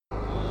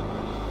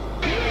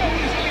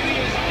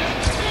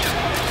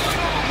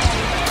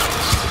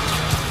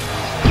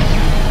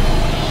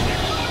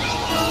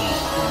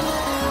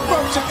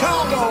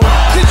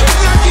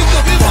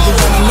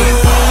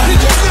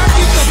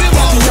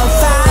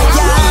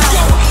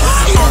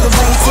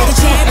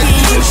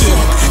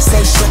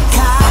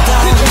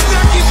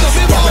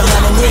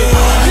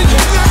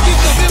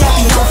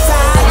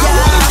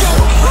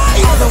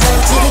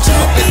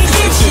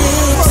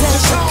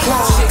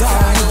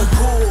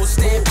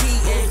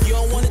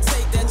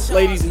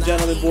Ladies and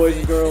gentlemen, boys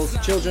and girls,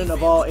 children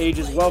of all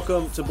ages,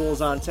 welcome to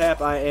Bulls on Tap.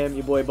 I am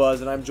your boy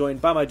Buzz, and I'm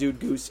joined by my dude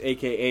Goose,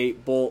 a.k.a.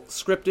 Bull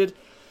Scripted.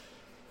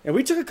 And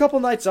we took a couple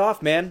nights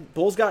off, man.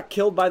 Bulls got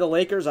killed by the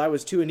Lakers. I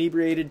was too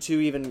inebriated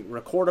to even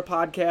record a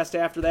podcast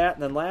after that.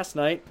 And then last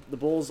night, the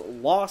Bulls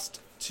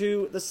lost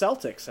to the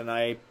Celtics, and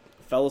I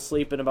fell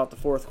asleep in about the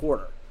fourth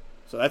quarter.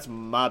 So that's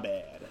my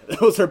bad.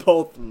 Those are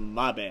both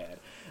my bad.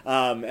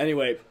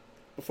 Anyway,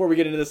 before we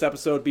get into this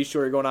episode, be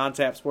sure you're going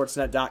to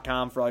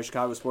OnTapSportsNet.com for all your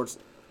Chicago sports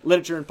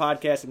literature and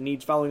podcasting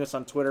needs. Following us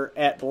on Twitter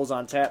at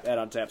BullsOnTap, at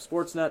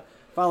OnTapSportsNet.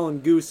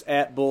 Following Goose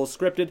at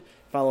BullsScripted.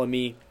 Following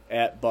me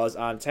at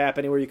BuzzOnTap.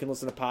 Anywhere you can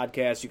listen to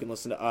podcasts, you can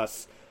listen to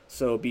us.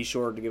 So be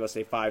sure to give us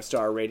a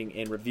 5-star rating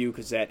and review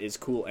because that is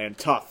cool and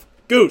tough.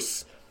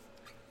 Goose!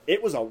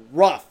 It was a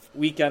rough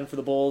weekend for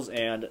the Bulls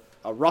and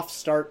a rough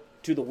start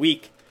to the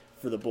week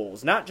for the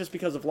Bulls. Not just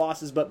because of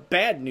losses, but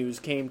bad news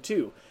came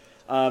too.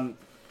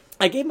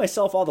 I gave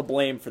myself all the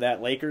blame for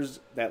that Lakers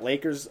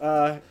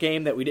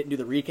game that we didn't do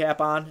the recap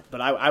on, but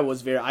I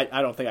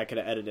don't think I could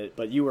have edited it,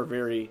 but you were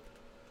very,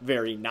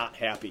 very not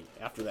happy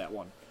after that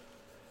one.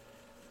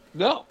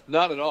 No,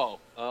 not at all.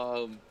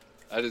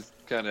 I just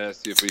kind of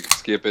asked you if we could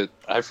skip it.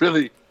 I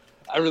really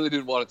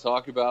didn't want to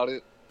talk about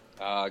it.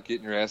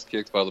 Getting your ass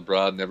kicked by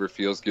LeBron never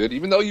feels good,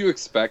 even though you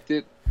expect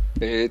it.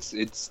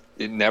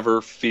 It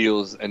never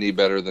feels any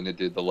better than it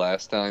did the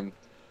last time,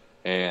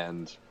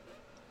 and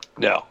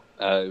no.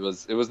 It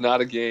was not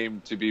a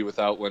game to be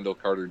without Wendell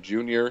Carter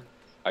Jr.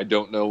 I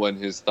don't know when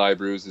his thigh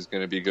bruise is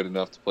going to be good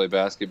enough to play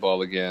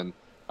basketball again,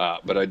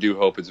 but I do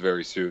hope it's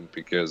very soon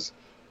because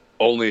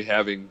only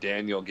having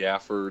Daniel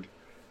Gafford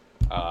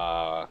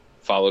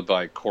followed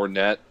by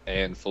Cornette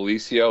and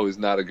Felicio is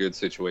not a good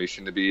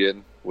situation to be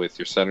in with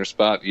your center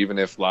spot, even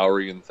if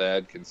Lowry and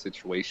Thad can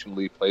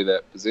situationally play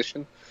that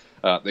position.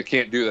 They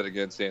can't do that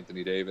against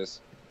Anthony Davis,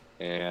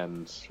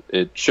 and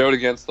it showed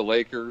against the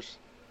Lakers.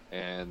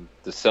 And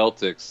the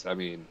Celtics, I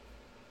mean,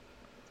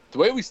 the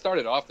way we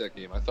started off that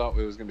game, I thought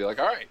it was going to be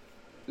like, all right,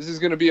 this is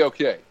going to be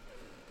okay.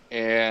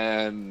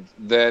 And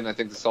then I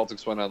think the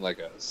Celtics went on like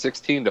a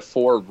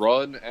 16-4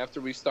 run after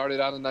we started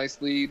on a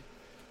nice lead.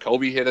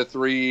 Kobe hit a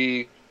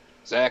three.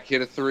 Zach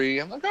hit a three.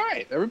 I'm like, all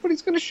right,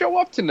 everybody's going to show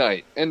up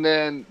tonight. And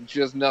then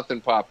just nothing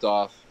popped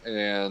off.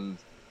 And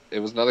it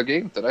was another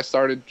game that I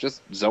started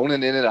just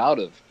zoning in and out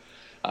of.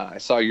 I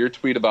saw your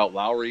tweet about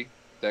Lowry.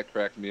 That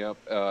cracked me up.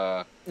 Which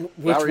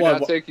Lowry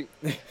one? not taking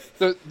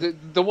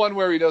the one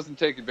where he doesn't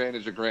take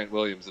advantage of Grant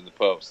Williams in the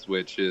post,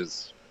 which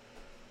is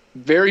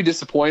very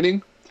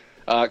disappointing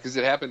because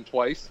it happened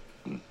twice.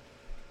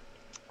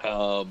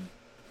 Yeah,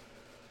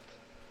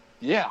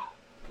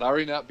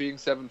 Lowry not being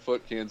 7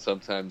 foot can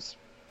sometimes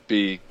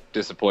be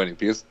disappointing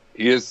because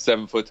he is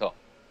 7 foot tall.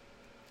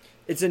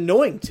 It's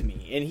annoying to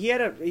me, and he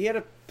had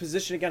a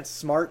position against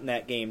Smart in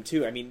that game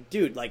too. I mean,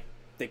 dude, like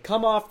they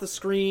come off the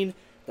screen,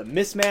 the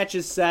mismatch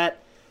is set.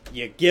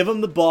 You give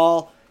him the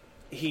ball,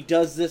 he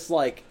does this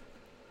like,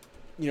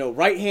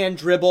 right hand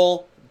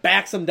dribble,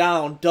 backs him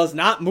down, does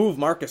not move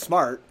Marcus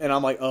Smart, and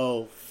I'm like,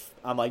 no,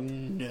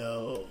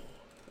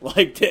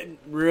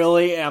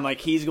 really? And I'm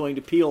like, he's going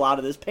to peel out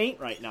of this paint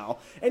right now,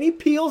 and he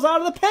peels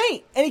out of the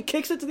paint, and he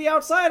kicks it to the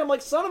outside. I'm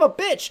like, son of a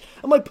bitch.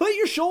 I'm like, put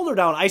your shoulder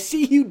down. I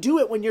see you do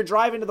it when you're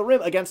driving to the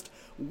rim against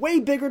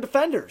way bigger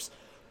defenders.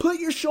 Put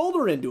your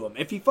shoulder into him.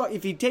 If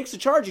he takes the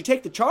charge, you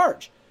take the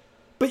charge.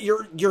 But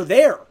you're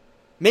there.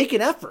 Make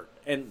an effort.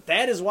 And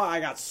that is why I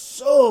got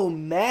so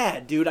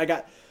mad, dude.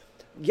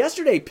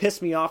 Yesterday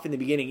pissed me off in the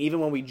beginning,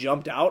 even when we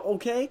jumped out,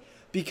 okay?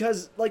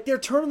 Because, they're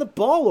turning the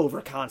ball over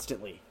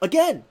constantly.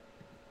 Again.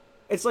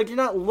 It's like you're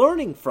not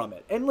learning from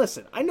it. And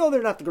listen, I know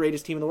they're not the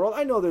greatest team in the world.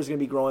 I know there's going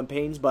to be growing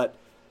pains, but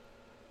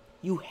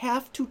you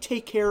have to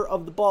take care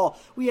of the ball.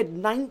 We had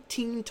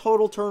 19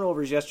 total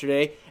turnovers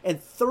yesterday,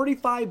 and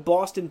 35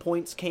 Boston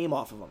points came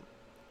off of them.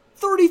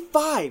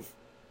 35!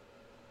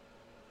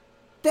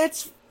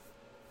 That's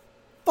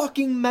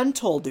fucking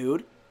mental,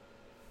 dude.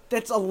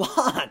 That's a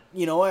lot.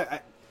 It's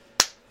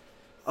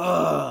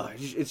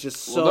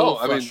just so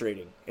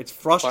frustrating. It's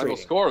frustrating.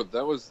 Final score,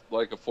 that was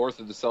like a fourth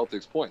of the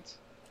Celtics' points.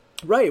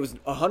 Right, it was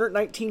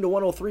 119 to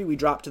 103 we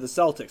dropped to the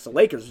Celtics. The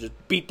Lakers just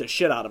beat the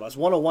shit out of us.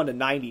 101 to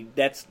 90,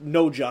 that's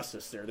no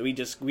justice there.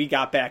 We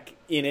got back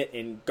in it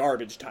in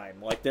garbage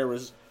time. There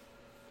was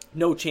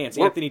no chance.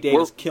 Anthony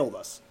Davis killed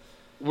us.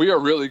 We are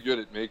really good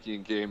at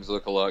making games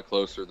look a lot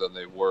closer than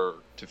they were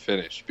to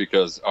finish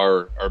because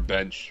our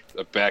bench,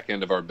 the back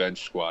end of our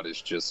bench squad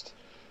is just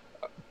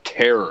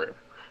terror.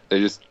 They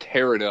just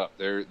tear it up.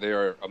 They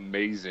are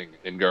amazing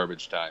in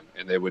garbage time,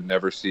 and they would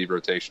never see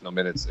rotational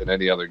minutes in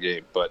any other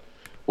game. But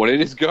when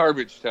it is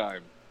garbage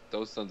time,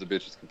 those sons of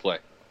bitches can play.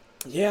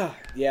 Yeah.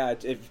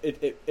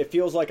 It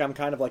feels like I'm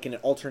kind of like in an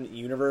alternate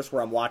universe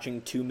where I'm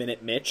watching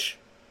 2-minute Mitch.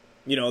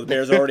 The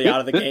Bears are already out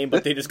of the game,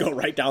 but they just go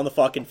right down the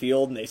fucking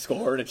field and they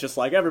score. And it's just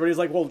like, everybody's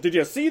like, well, did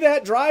you see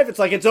that drive? It's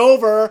like, it's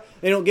over.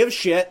 They don't give a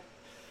shit.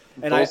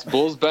 And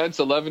Bulls bench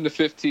 11 to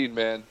 15,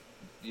 man.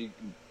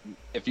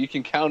 If you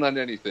can count on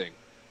anything,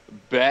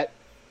 bet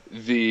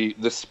the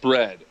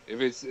spread. If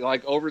it's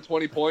like over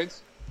 20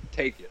 points,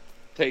 take it.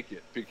 take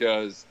it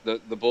because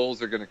the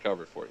Bulls are going to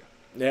cover for you.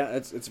 Yeah,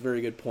 it's a very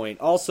good point.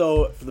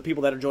 Also, for the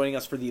people that are joining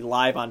us for the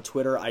live on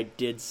Twitter, I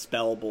did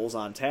spell Bulls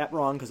on Tap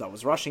wrong because I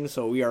was rushing,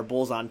 so we are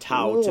Bulls on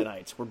Tau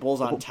tonight. We're Bulls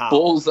on Tau.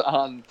 Bulls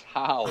on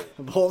Tau.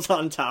 Bulls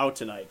on Tau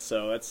tonight,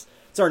 so it's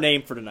our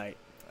name for tonight.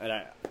 And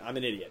I'm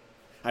an idiot.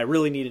 I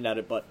really need an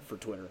edit button for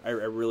Twitter. I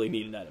really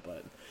need an edit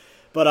button.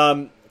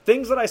 But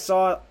things that I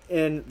saw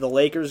in the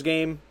Lakers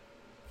game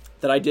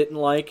that I didn't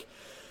like,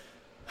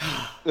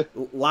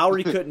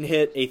 Lowry couldn't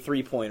hit a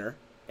three-pointer.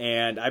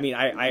 And, I mean,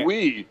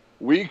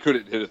 We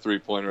couldn't hit a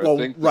three-pointer. Well, I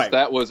think right.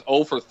 that was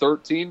 0 for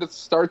 13 to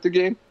start the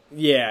game.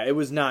 Yeah, it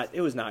was not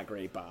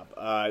great, Bob.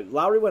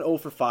 Lowry went 0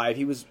 for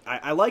 5.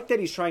 I like that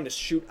he's trying to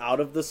shoot out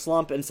of the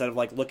slump instead of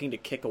like looking to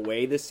kick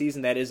away this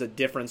season. That is a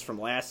difference from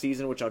last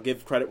season, which I'll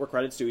give credit where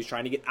credit's due. He's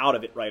trying to get out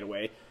of it right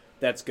away.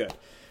 That's good.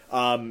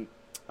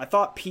 I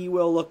thought P.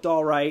 Will looked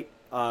all right.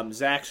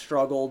 Zach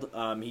struggled.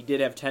 He did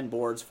have 10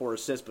 boards, 4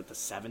 assists, but the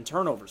 7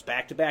 turnovers,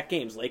 back-to-back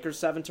games. Lakers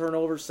 7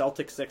 turnovers,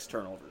 Celtics 6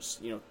 turnovers.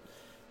 You know,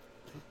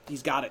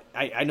 he's got it.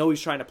 I know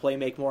he's trying to play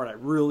make more, and I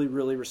really,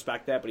 really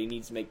respect that, but he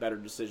needs to make better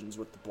decisions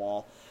with the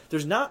ball.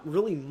 There's not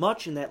really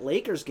much in that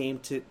Lakers game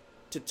to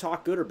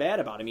talk good or bad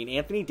about. I mean,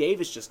 Anthony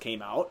Davis just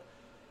came out,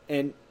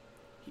 and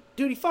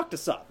he fucked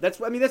us up. That's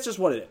just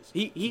what it is.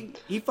 He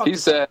fucked us up. He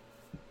said,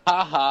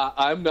 "Ha,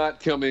 I'm not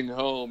coming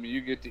home.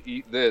 You get to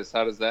eat this."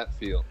 How does that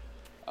feel?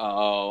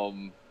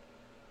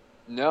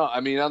 No, I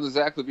mean, on the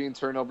Zach LaVine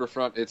turnover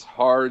front, it's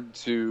hard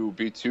to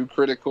be too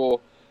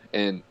critical,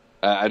 and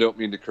I don't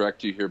mean to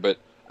correct you here, but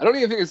I don't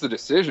even think it's the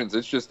decisions.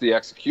 It's just the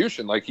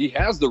execution. Like, he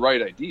has the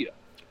right idea.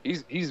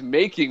 He's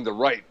making the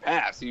right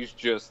pass. He's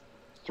just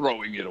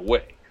throwing it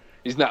away.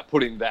 He's not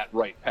putting that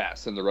right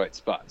pass in the right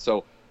spot.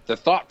 So the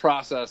thought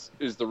process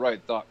is the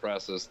right thought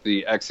process.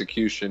 The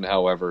execution,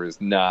 however, is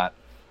not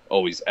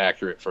always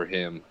accurate for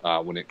him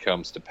when it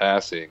comes to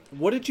passing.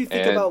 What did you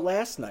think about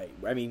last night?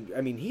 I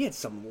mean, he had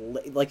some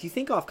you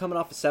think coming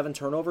off a 7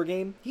 turnover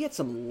game, he had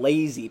some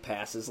lazy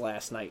passes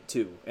last night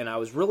too, and I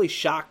was really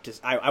shocked to.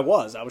 I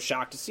was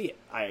shocked to see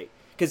it.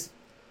 Because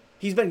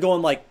he's been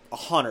going like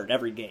 100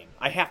 every game.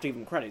 I have to give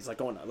him credit. He's like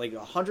going like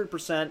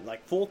 100%,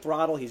 like full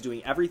throttle. He's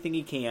doing everything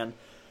he can.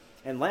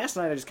 And last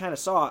night I just kind of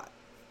saw.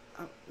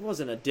 It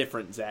wasn't a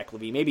different Zach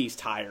LaVine. Maybe he's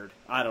tired.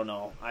 I don't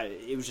know.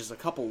 It was just a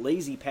couple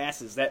lazy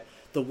passes.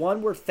 The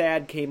one where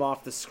Thad came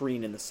off the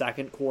screen in the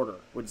second quarter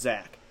with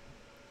Zach,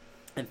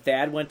 and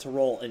Thad went to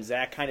roll, and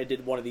Zach kind of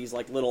did one of these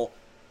like little,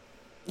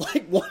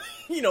 like one,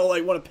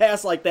 like want to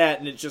pass like that,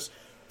 and it's just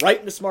right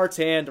into Smart's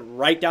hand,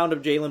 right down to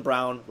Jaylen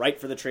Brown, right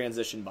for the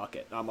transition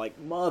bucket. And I'm like,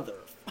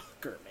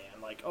 motherfucker,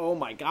 man! Like, oh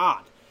my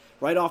god,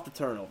 right off the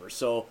turnover.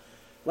 So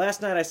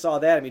last night I saw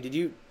that. I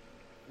mean,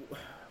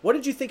 what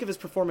did you think of his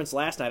performance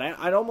last night?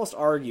 I'd almost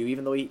argue,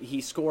 even though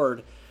he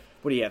scored,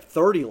 what did he have,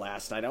 30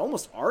 last night? I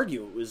almost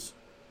argue it was.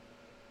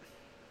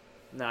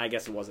 Nah, I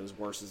guess it wasn't as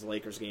worse as the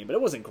Lakers game, but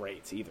it wasn't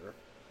great either.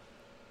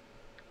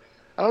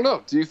 I don't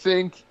know. Do you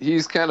think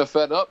he's kind of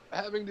fed up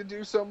having to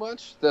do so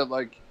much that,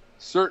 like,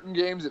 certain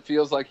games it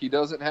feels like he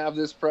doesn't have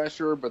this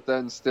pressure, but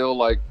then still,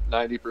 like,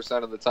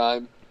 90% of the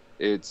time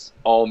it's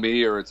all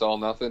me or it's all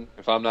nothing?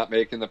 If I'm not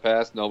making the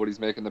pass, nobody's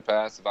making the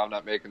pass. If I'm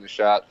not making the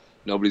shot,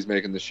 nobody's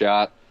making the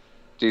shot.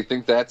 Do you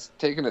think that's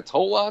taking a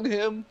toll on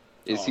him?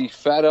 Is he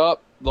fed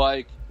up?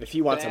 Like, if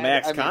he wants a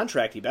max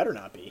contract, he better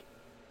not be.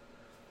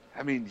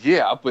 I mean,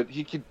 yeah, but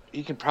he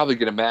can probably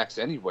get a max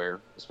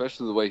anywhere,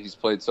 especially the way he's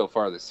played so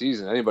far this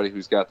season. Anybody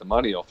who's got the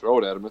money will throw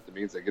it at him if it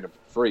means they get him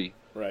for free.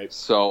 Right.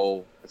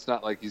 So it's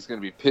not like he's going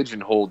to be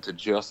pigeonholed to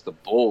just the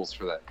Bulls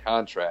for that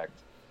contract.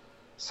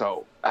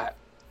 So I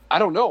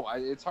don't know.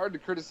 It's hard to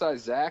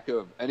criticize Zach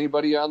of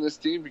anybody on this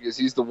team because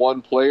he's the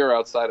one player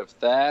outside of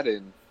Thad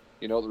and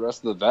the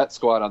rest of the vet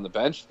squad on the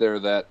bench there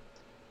that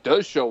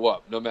does show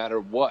up no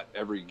matter what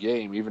every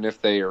game, even if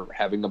they are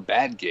having a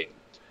bad game.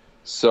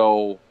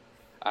 So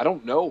I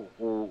don't know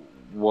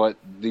what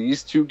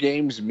these 2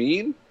 games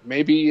mean.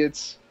 Maybe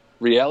it's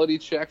reality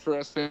check for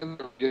us fans.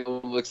 We're getting a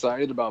little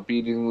excited about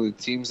beating the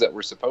teams that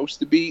we're supposed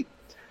to beat,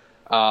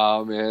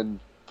 and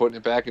putting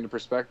it back into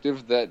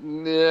perspective that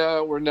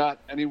we're not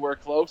anywhere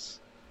close.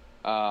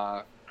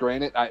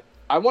 Granted,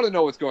 I want to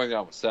know what's going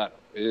on with Sato.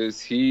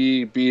 Is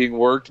he being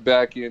worked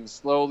back in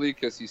slowly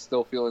because he's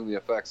still feeling the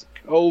effects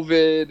of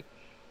COVID?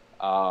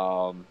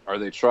 Are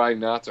they trying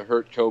not to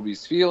hurt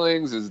Kobe's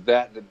feelings? Is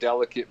that the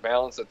delicate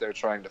balance that they're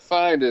trying to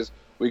find? Is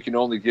we can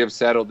only give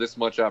Sato this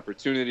much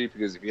opportunity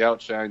because if he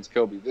outshines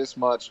Kobe this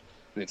much,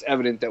 and it's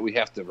evident that we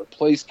have to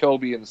replace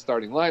Kobe in the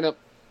starting lineup,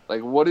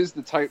 like what is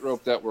the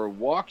tightrope that we're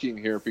walking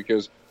here?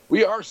 Because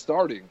we are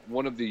starting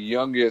one of the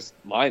youngest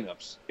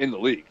lineups in the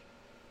league.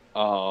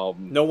 No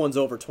one's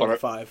over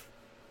 25.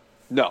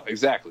 No,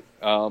 exactly.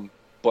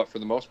 But for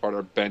the most part,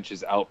 our bench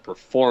is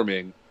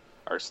outperforming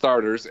our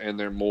starters, and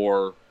they're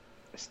more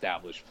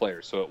established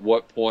players. So at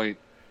what point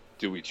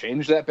do we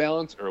change that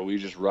balance, or are we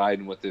just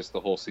riding with this the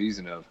whole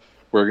season of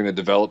we're going to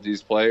develop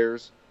these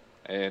players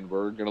and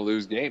we're going to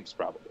lose games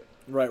probably?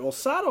 Right. Well,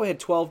 Sato had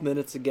 12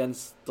 minutes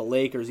against the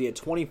Lakers. He had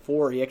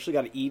 24. He actually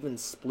got an even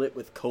split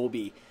with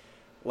Kobe.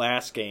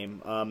 last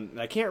game.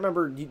 I can't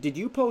remember. Did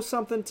you post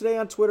something today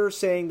on Twitter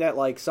saying that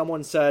like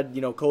someone said,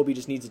 Kobe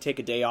just needs to take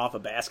a day off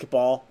of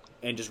basketball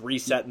and just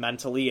reset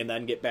mentally and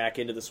then get back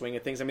into the swing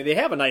of things? I mean, they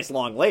have a nice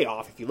long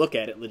layoff if you look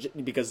at it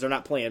legit, because they're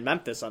not playing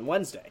Memphis on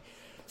Wednesday.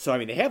 So, I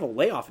mean, they have a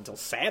layoff until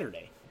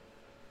Saturday.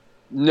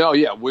 No,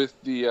 yeah. With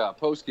the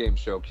post-game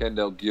show,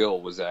 Kendall Gill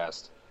was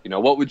asked,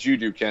 what would you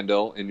do,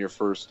 Kendall, in your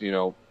first,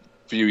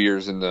 few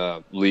years in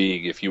the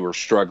league if you were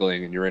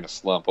struggling and you're in a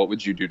slump? What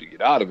would you do to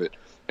get out of it?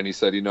 And he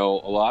said, a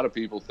lot of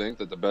people think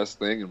that the best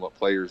thing and what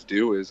players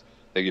do is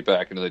they get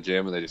back into the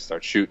gym and they just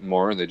start shooting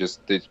more and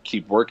they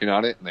keep working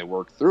on it and they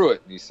work through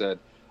it. And he said,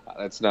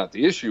 that's not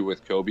the issue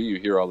with Kobe. You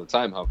hear all the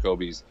time how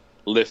Kobe's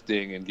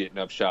lifting and getting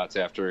up shots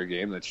after a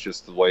game. That's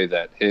just the way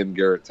that him,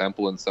 Garrett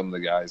Temple, and some of the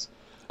guys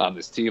on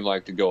this team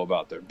like to go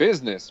about their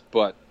business.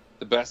 But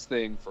the best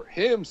thing for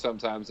him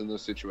sometimes in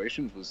those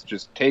situations was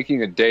just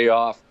taking a day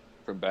off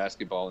from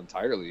basketball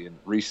entirely and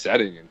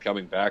resetting and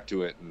coming back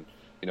to it and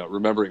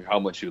remembering how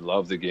much you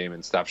love the game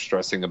and stop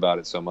stressing about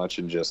it so much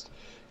and just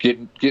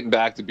getting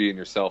back to being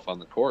yourself on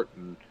the court.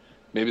 And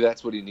maybe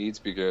that's what he needs,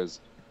 because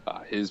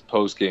his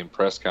post-game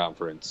press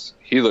conference,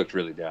 he looked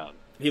really down.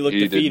 He looked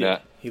defeated.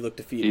 He looked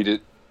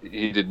defeated.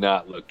 He did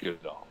not look good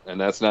at all. And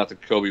that's not the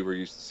Kobe we're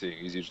used to seeing.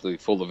 He's usually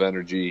full of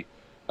energy,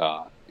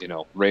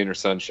 rain or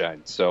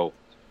sunshine. So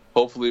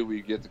hopefully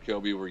we get the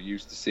Kobe we're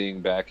used to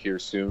seeing back here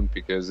soon,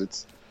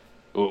 because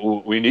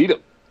we need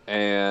him.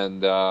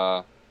 And,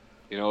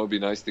 it would be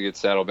nice to get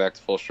Saddle back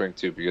to full strength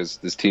too, because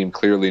this team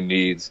clearly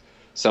needs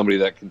somebody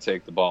that can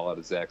take the ball out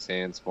of Zach's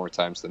hands more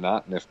times than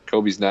not. And if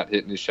Kobe's not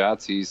hitting his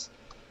shots, he's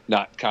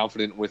not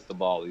confident with the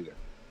ball either.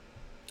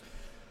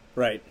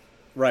 Right.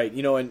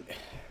 And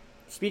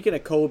speaking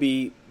of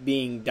Kobe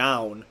being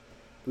down,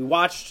 we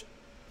watched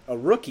a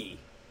rookie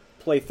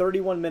play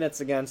 31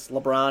 minutes against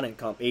LeBron and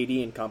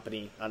AD and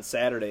company on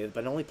Saturday,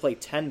 but only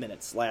played 10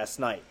 minutes last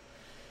night.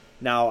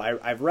 Now,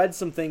 I've read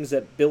some things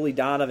that Billy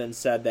Donovan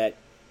said that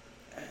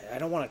I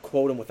don't want to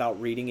quote him without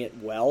reading it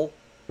well,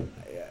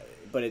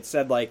 but it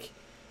said like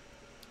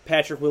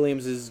Patrick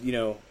Williams is,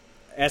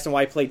 asked him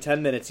why he played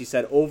 10 minutes. He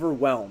said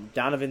overwhelmed.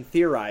 Donovan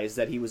theorized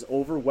that he was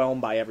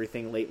overwhelmed by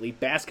everything lately,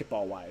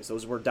 basketball-wise.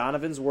 Those were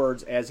Donovan's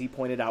words, as he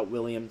pointed out.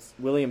 Williams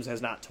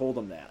has not told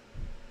him that.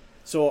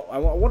 So I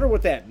wonder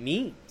what that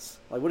means.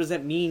 Like, what does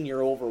that mean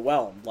you're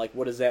overwhelmed? Like,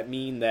 what does that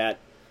mean that,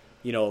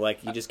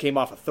 like you just came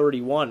off a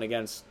 31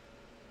 against,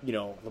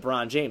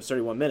 LeBron James,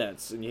 31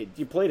 minutes, and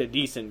you played a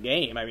decent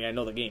game. I mean, I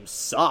know the game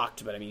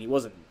sucked, but I mean, he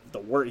wasn't the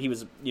worst. He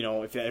was,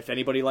 if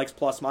anybody likes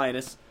plus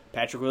minus,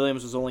 Patrick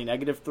Williams was only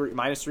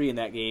 -3 in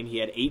that game. He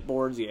had 8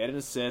 boards, he had an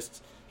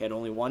assist, he had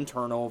only 1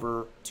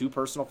 turnover, 2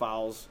 personal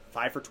fouls,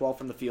 5 for 12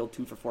 from the field,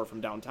 2 for 4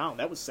 from downtown.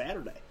 That was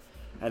Saturday.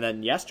 And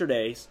then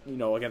yesterday,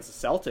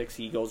 against the Celtics,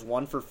 he goes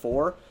 1 for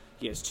 4.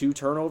 He has 2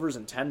 turnovers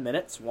in 10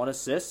 minutes, 1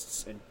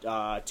 assist, and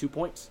 2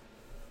 points.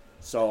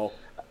 So,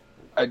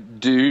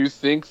 do you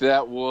think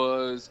that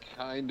was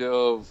kind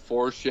of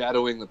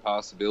foreshadowing the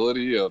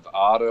possibility of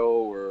Otto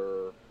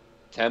or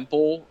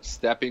Temple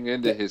stepping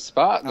into his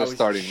spot in the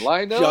starting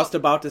lineup? Just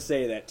about to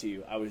say that to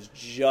you.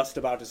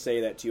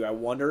 I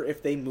wonder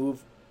if they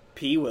move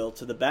P. Will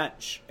to the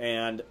bench.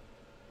 And,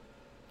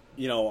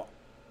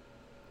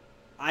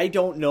 I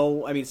don't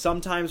know. I mean,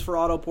 sometimes for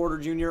Otto Porter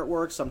Jr. it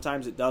works,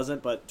 sometimes it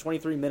doesn't. But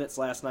 23 minutes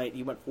last night,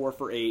 he went 4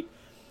 for 8.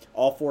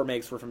 All 4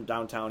 makes were from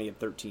downtown. He had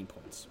 13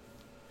 points.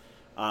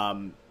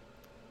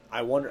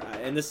 I wonder,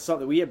 and this is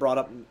something we had brought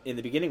up in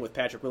the beginning with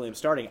Patrick Williams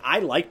starting. I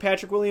like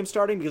Patrick Williams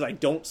starting because I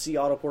don't see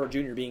Otto Porter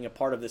Jr. being a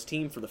part of this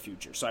team for the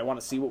future. So I want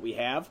to see what we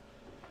have.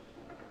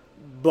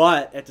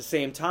 But at the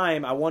same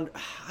time, I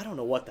don't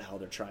know what the hell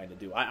they're trying to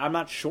do. I'm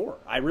not sure.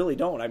 I really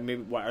don't. I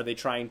mean, are they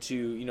trying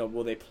to,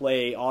 will they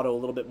play Otto a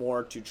little bit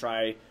more to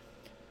try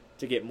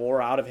to get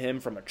more out of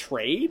him from a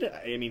trade?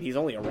 I mean, he's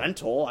only a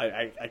rental.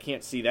 I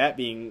can't see that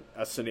being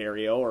a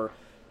scenario. Or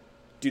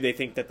do they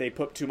think that they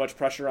put too much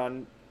pressure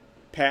on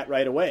Pat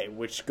right away,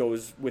 which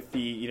goes with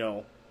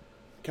the,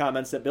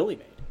 comments that Billy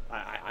made?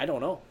 I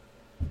don't know.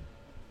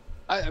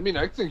 I mean,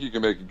 I think you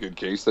can make a good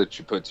case that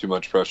you put too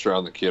much pressure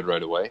on the kid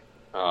right away.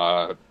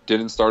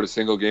 Didn't start a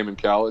single game in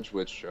college,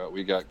 which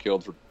we got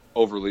killed for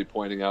overly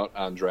pointing out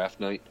on draft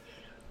night.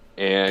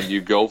 And you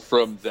go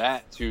from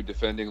that to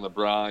defending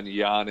LeBron,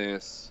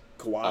 Giannis,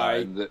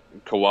 Kawhi,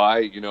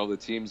 the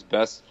team's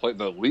best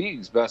the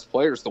league's best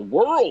players, the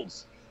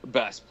world's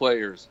best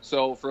players.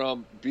 So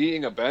from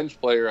being a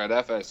bench player at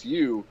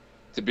FSU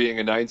to being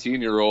a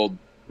 19-year-old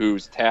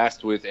who's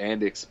tasked with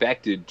and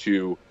expected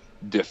to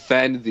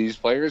defend these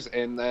players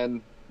and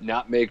then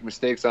not make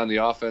mistakes on the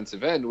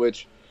offensive end,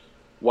 which,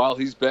 while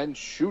he's been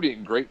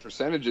shooting great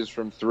percentages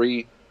from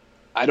 3,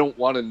 I don't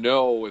want to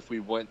know if we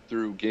went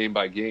through game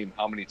by game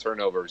how many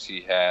turnovers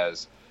he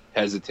has,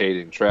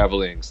 hesitating,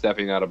 traveling,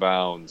 stepping out of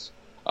bounds,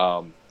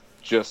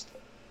 just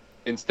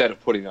instead of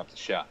putting up the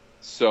shot.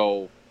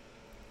 So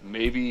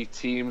maybe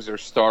teams are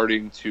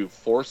starting to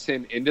force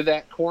him into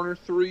that corner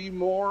 3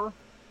 more,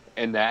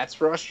 and that's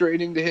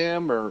frustrating to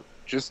him, or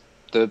just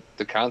the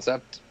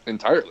concept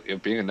entirely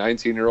of being a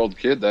 19-year-old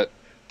kid that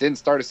didn't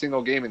start a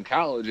single game in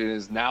college and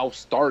is now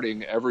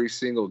starting every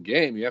single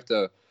game. You have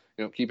to,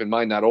 keep in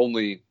mind not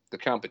only the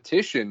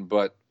competition,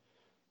 but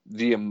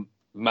the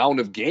amount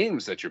of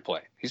games that you're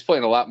playing. He's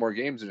playing a lot more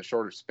games in a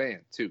shorter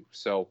span too.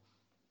 So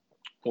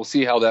we'll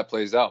see how that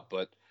plays out.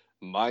 But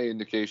my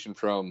indication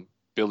from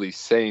Billy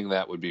saying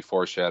that would be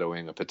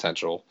foreshadowing a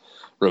potential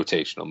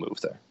rotational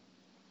move there.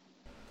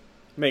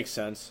 Makes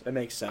sense. It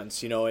makes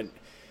sense. And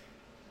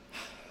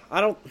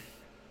I don't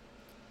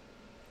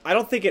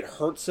think it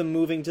hurts him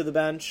moving to the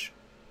bench.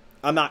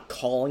 I'm not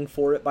calling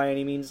for it by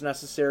any means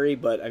necessary,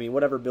 but I mean,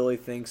 whatever Billy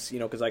thinks,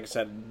 because like I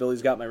said,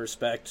 Billy's got my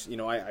respect.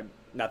 I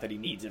not that he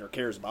needs it or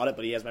cares about it,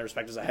 but he has my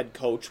respect as a head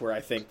coach where I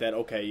think that,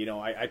 okay,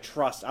 I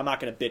trust, I'm not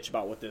going to bitch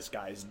about what this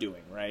guy's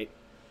doing, right?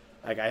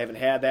 Like, I haven't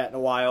had that in a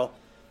while.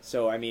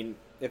 So, I mean,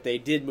 if they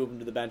did move him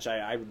to the bench,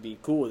 I would be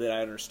cool with it.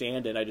 I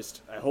understand it.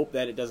 I hope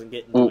that it doesn't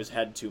get into his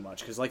head too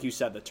much. Because like you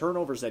said, the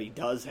turnovers that he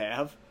does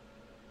have,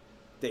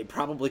 they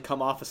probably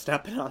come off of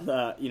stepping on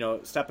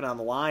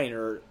the line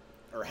or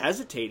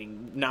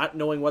hesitating, not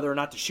knowing whether or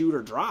not to shoot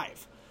or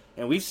drive.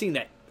 And we've seen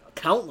that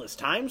countless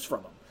times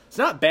from him. It's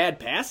not bad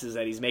passes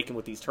that he's making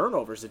with these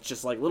turnovers. It's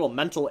just like little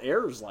mental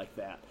errors like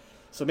that.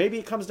 So maybe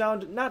it comes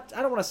down to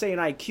I don't want to say an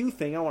IQ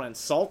thing. I don't want to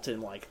insult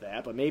him like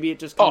that, but maybe it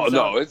just comes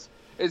down.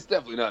 It's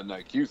definitely not an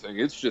IQ thing.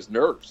 It's just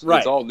nerves. Right.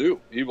 It's all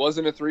new. He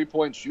wasn't a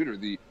 3-point shooter.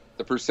 The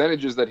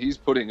percentages that he's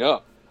putting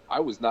up,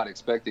 I was not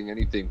expecting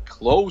anything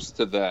close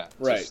to that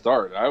to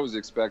start. I was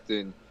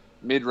expecting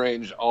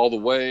mid-range all the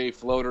way,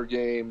 floater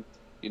game,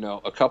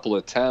 a couple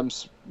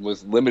attempts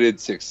with limited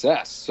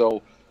success.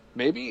 So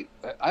maybe,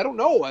 I don't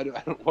know. I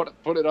don't want to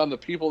put it on the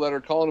people that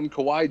are calling him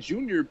Kawhi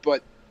Jr.,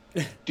 but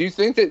do you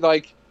think a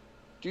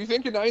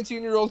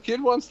 19-year-old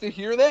kid wants to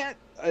hear that?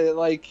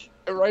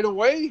 Right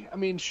away? I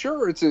mean,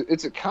 sure, it's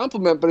a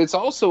compliment, but it's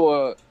also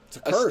a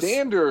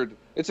standard.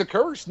 It's a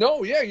curse.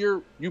 No, yeah,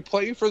 you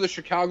play for the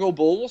Chicago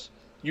Bulls.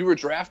 You were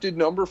drafted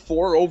number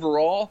 4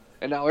 overall,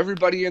 and now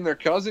everybody and their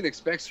cousin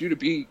expects you to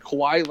be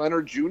Kawhi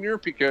Leonard Jr.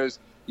 because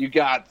you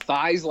got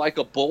thighs like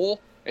a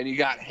bull and you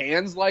got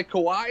hands like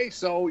Kawhi,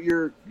 so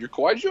you're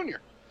Kawhi Jr.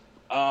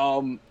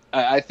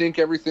 I think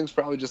everything's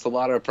probably just a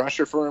lot of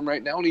pressure for him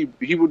right now, and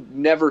he would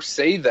never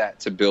say that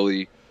to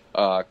Billy.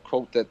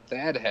 Quote that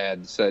Thad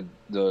had said,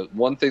 the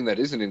one thing that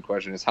isn't in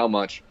question is how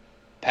much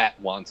Pat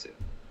wants it.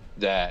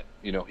 That,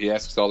 he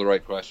asks all the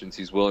right questions,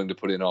 he's willing to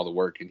put in all the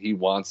work, and he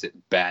wants it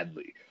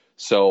badly.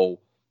 So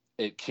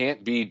it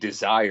can't be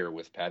desire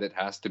with Pat. It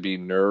has to be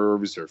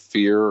nerves or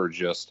fear or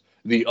just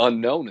the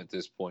unknown at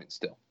this point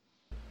still.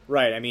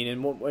 Right. I mean,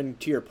 and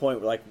to your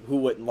point, like, who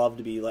wouldn't love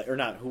to be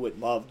who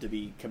would love to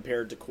be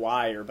compared to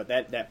Kawhi, but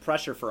that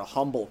pressure for a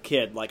humble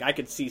kid, like, I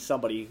could see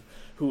somebody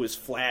who is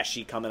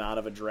flashy coming out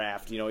of a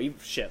draft, even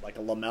like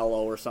a LaMelo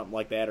or something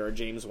like that, or a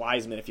James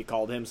Wiseman if you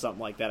qualled him something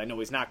like that. I know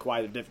he's not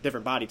Kawhi, they're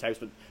different body types,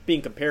 but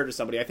being compared to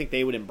somebody, I think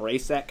they would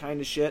embrace that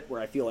kind of shit,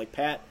 where I feel like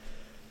Pat,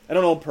 I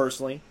don't know him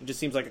personally, he just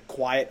seems like a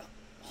quiet,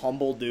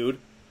 humble dude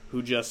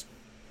who just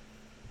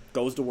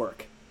goes to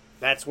work.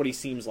 That's what he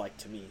seems like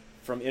to me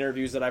from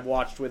interviews that I've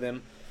watched with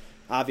him.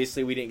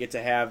 Obviously, we didn't get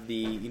to have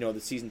the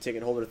the season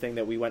ticket holder thing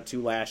that we went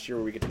to last year,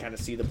 where we get to kind of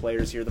see the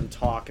players, hear them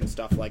talk and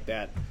stuff like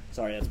that.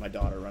 Sorry, that's my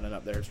daughter running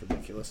up there. It's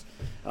ridiculous.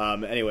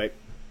 Anyway,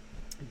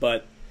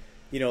 but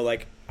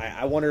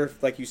I wonder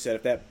if, like you said,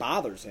 if that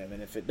bothers him,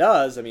 and if it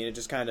does, I mean, it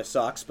just kind of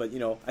sucks. But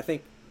I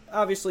think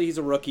obviously he's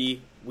a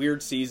rookie,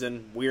 weird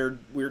season,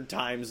 weird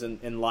times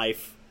in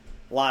life.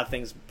 A lot of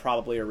things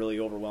probably are really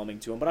overwhelming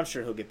to him, but I'm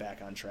sure he'll get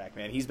back on track,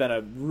 man. He's been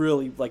a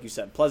really, like you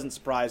said, pleasant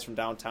surprise from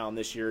downtown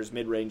this year. His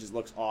mid-range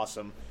looks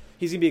awesome.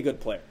 He's going to be a good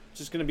player. It's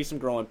just going to be some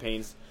growing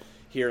pains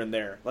here and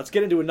there. Let's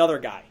get into another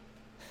guy.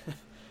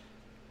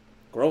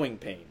 Growing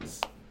pains.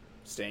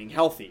 Staying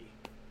healthy.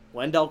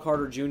 Wendell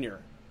Carter Jr.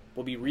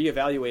 will be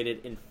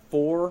reevaluated in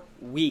 4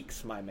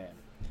 weeks, my man.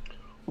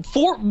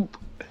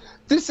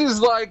 This is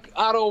like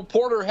Otto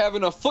Porter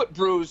having a foot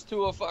bruise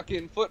to a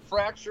fucking foot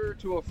fracture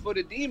to a foot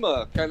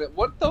edema. Kind of,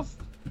 what the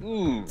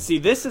See,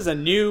 this is a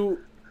new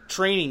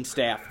training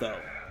staff, though.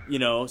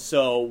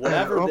 So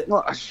whatever.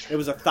 It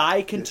was a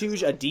thigh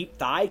contusion, a deep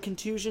thigh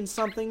contusion,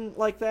 something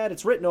like that.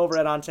 It's written over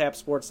at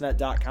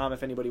ontapsportsnet.com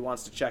if anybody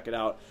wants to check it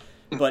out.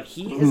 But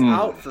he is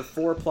out for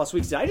 4+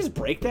 weeks. Did I just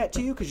break that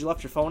to you because you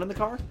left your phone in the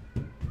car?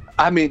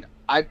 I mean,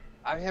 I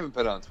haven't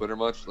been on Twitter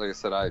much. Like I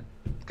said, I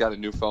got a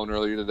new phone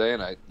earlier today,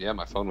 and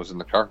my phone was in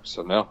the car.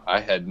 So no, I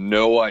had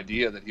no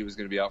idea that he was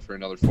going to be out for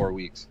another 4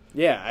 weeks.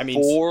 Yeah, I mean,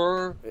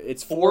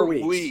 it's 4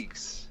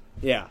 weeks.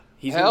 Yeah,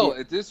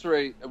 at this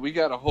rate, we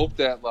got to hope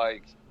that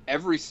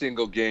every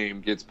single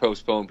game gets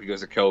postponed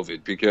because of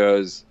COVID.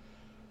 Because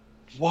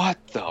what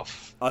the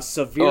a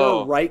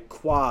severe right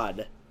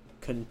quad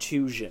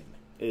contusion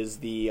is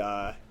the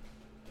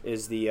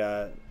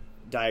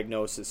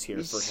diagnosis here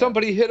for him.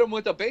 Somebody hit him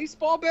with a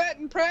baseball bat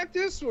in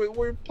practice?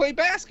 We play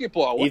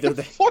basketball. What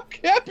the fuck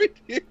happened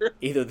here?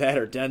 Either that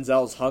or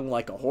Denzel's hung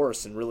like a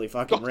horse and really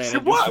fucking ran into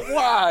him.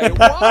 Why?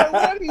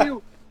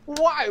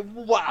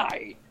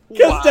 Why?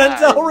 Because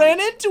Denzel ran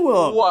into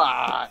him.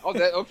 Why?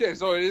 Okay,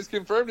 so it is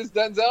confirmed it's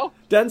Denzel?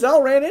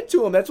 Denzel ran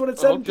into him. That's what it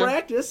said in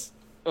practice.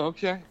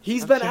 Okay.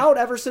 He's been out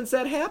ever since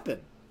that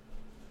happened.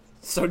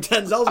 So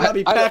Denzel's got to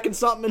be packing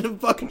something in the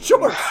fucking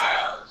shorts.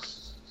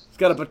 He's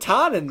got a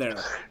baton in there.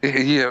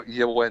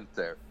 You went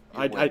there.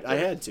 I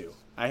had to.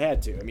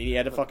 I mean, he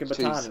had a fucking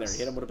baton in there. He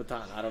hit him with a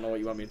baton. I don't know what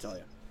you want me to tell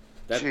you.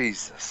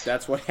 Jesus.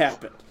 That's what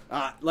happened.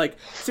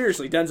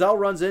 Seriously, Denzel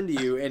runs into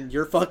you, and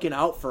you're fucking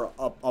out for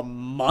a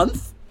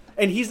month?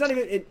 And he's not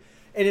even...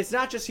 And it's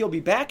not just he'll be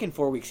back in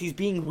 4 weeks. He's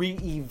being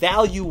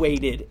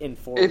reevaluated in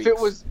 4 weeks. If it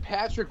was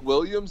Patrick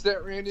Williams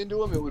that ran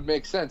into him, it would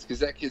make sense because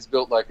that kid's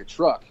built like a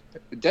truck.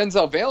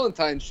 Denzel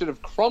Valentine should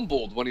have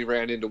crumbled when he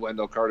ran into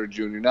Wendell Carter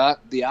Jr.,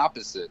 not the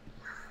opposite.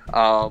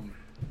 The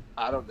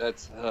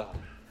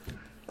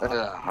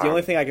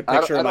only thing I can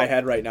picture in my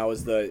head right now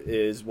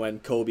is when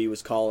Kobe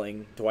was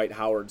calling Dwight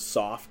Howard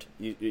soft.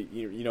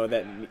 You know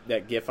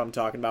that gif I'm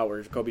talking about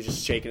where Kobe's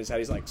just shaking his head.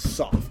 He's like,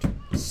 soft.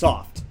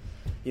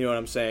 You know what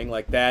I'm saying?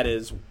 Like, that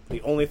is the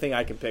only thing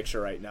I can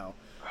picture right now.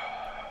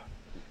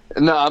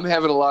 No, I'm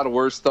having a lot of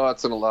worse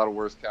thoughts and a lot of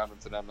worse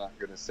comments, and I'm not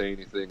going to say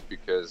anything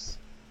because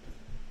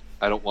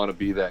I don't want to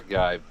be that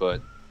guy.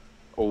 But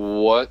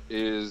what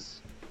is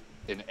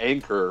an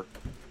anchor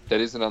that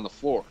isn't on the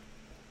floor?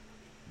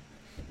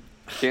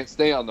 Can't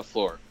stay on the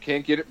floor.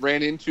 Can't get it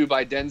ran into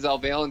by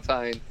Denzel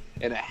Valentine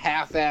in a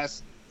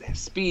half-ass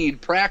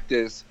speed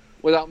practice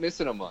without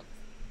missing a month.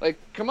 Like,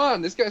 come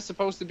on, this guy's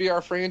supposed to be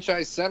our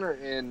franchise center,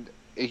 and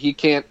he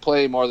can't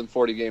play more than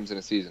 40 games in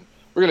a season.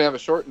 We're going to have a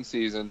shortened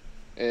season,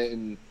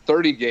 and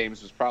 30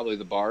 games was probably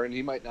the bar, and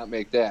he might not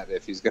make that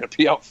if he's going to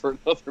be out for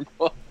another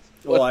month.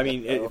 Well, I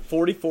mean,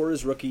 44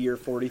 is rookie year,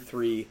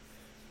 43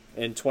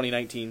 in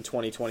 2019,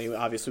 2020.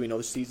 Obviously, we know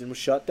the season was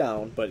shut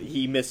down, but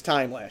he missed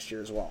time last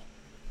year as well.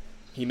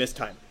 He missed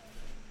time.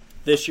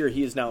 This year,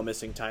 he is now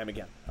missing time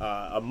again.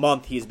 A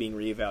month, he is being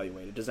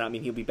reevaluated. Does not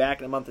mean he'll be back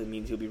in a month. It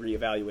means he'll be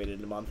reevaluated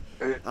in a month.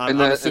 I'm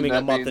assuming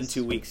a month and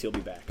 2 weeks he'll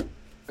be back.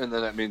 And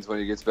then that means when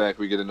he gets back,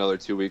 we get another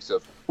 2 weeks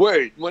of,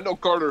 wait, Wendell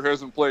Carter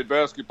hasn't played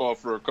basketball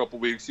for a couple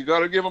weeks. You got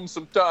to give him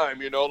some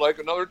time, like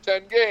another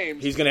 10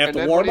 games. He's going to have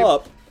to warm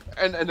up.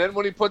 And then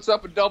when he puts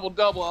up a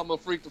double-double, I'm going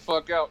to freak the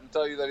fuck out and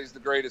tell you that he's the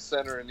greatest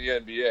center in the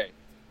NBA.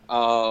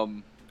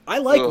 I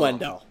like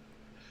Wendell.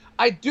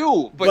 I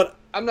do, but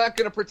I'm not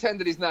going to pretend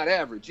that he's not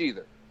average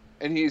either.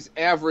 And he's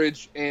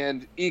average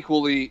and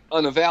equally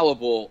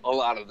unavailable a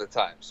lot of the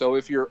time. So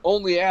if you're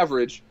only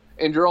average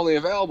and you're only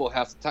available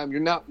half the time,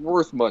 you're not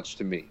worth much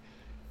to me.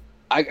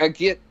 I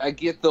get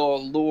the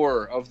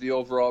allure of the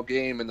overall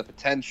game and the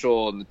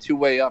potential and the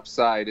two-way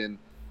upside and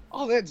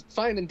all that's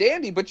fine and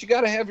dandy, but you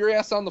got to have your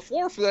ass on the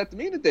floor for that to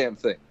mean a damn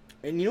thing.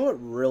 And you know what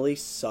really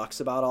sucks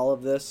about all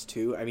of this,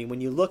 too? I mean,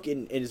 when you look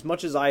in as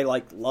much as I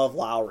love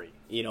Lowry,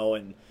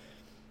 and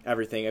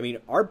everything, I mean,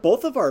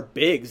 both of our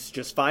bigs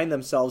just find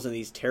themselves in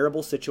these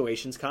terrible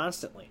situations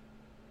constantly.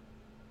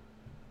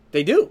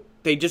 They do.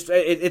 They just,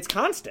 it's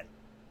constant.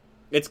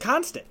 It's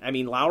constant. I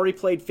mean, Lowry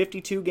played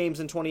 52 games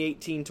in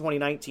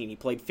 2018-2019. He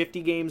played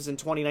 50 games in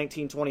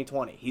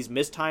 2019-2020. He's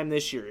missed time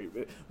this year.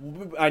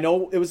 I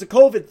know it was a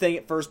COVID thing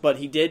at first, but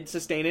he did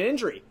sustain an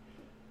injury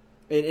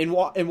in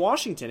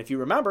Washington, if you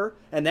remember,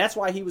 and that's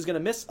why he was going to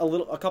miss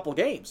a couple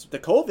games. The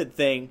COVID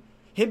thing,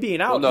 him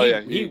being out,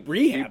 he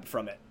rehabbed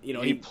from it.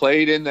 He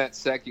played in that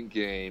second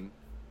game,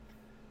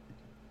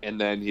 and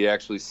then he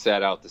actually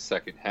sat out the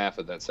second half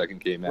of that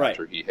second game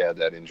after he had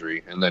that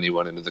injury, and then he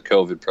went into the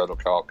COVID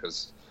protocol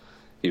because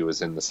he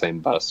was in the same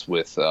bus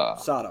with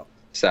Sato.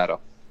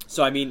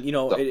 So, I mean,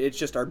 it's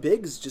just our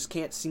bigs just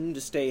can't seem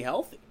to stay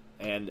healthy.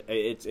 And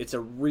it's a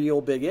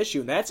real big issue.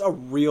 And that's a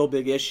real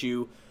big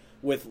issue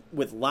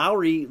with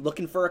Lowry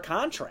looking for a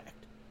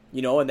contract.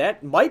 And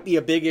that might be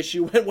a big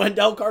issue when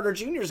Wendell Carter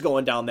Jr. is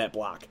going down that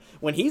block.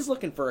 When he's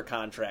looking for a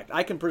contract,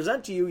 I can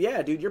present to you,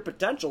 yeah, dude, your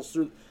potential's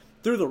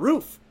through the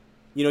roof.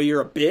 You're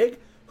a big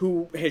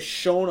who has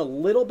shown a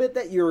little bit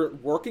that you're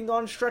working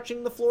on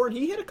stretching the floor, and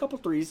he hit a couple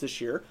threes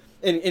this year.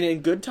 And in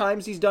good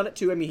times, he's done it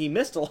too. I mean, he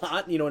missed a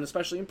lot, and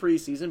especially in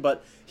preseason,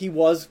 but he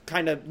was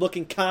kind of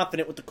looking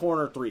confident with the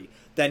corner three.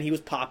 Then he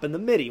was popping the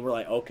midi. We're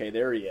like, okay,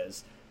 there he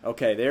is.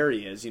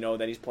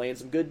 Then he's playing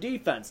some good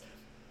defense,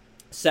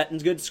 setting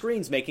good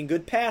screens, making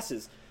good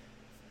passes.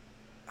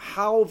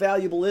 How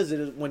valuable is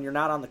it when you're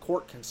not on the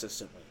court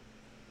consistently?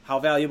 How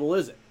valuable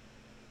is it?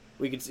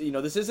 We could,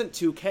 this isn't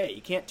 2K.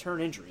 You can't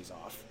turn injuries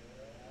off.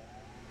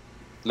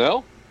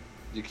 No,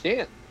 you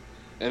can't.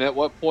 And at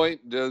what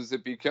point does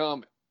it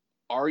become,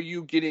 are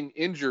you getting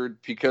injured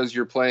because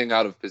you're playing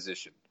out of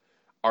position?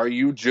 Are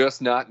you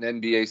just not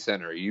an NBA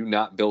center? Are you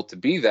not built to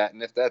be that?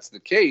 And if that's the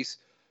case,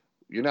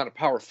 you're not a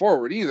power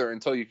forward either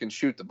until you can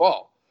shoot the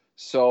ball.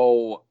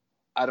 So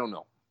I don't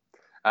know.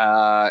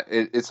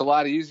 It's a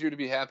lot easier to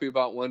be happy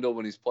about Wendell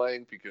when he's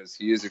playing because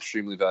he is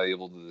extremely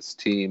valuable to this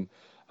team.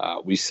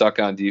 We suck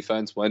on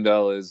defense.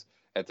 Wendell is,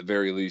 at the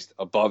very least,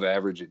 above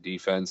average at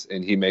defense,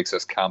 and he makes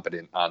us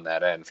competent on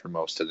that end for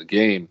most of the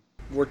game.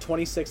 We're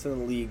 26th in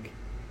the league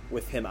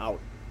with him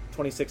out.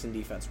 26 in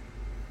defense.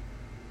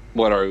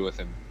 What are we with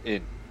him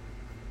in?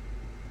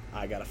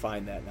 I gotta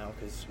find that now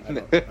because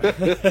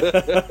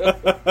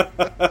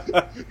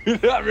You're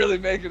not really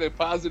making a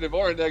positive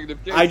or a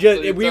negative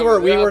case. We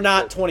were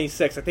not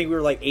 26. I think we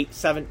were like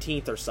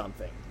 17th or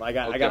something. I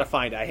gotta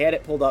find it. I had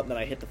it pulled up and then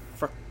I hit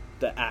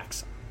the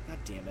X. God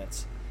damn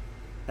it.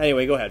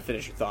 Anyway, go ahead,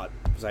 finish your thought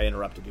because I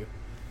interrupted you.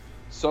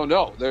 So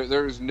no,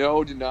 there's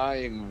no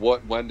denying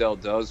what Wendell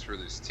does for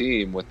this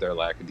team with their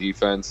lack of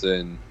defense,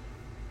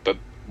 but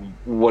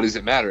what does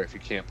it matter if he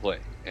can't play?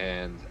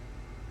 And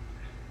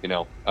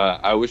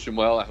I wish him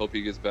well. I hope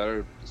he gets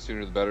better. The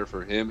sooner the better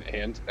for him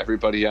and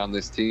everybody on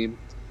this team.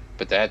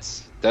 But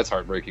that's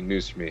heartbreaking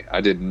news for me. I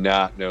did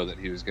not know that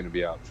he was going to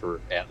be out for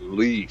at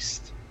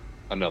least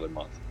another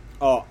month.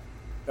 Oh,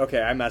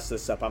 okay. I messed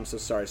this up. I'm so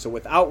sorry. So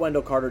without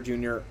Wendell Carter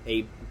Jr.,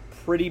 a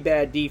pretty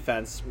bad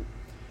defense,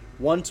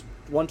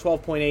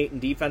 112.8 in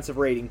defensive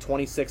rating,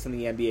 26th in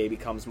the NBA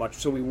becomes much.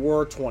 So we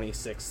were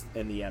 26th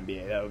in the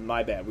NBA.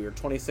 My bad. We were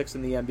 26th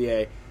in the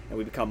NBA. And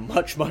we become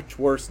much, much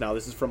worse now.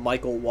 This is from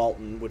Michael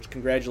Walton, which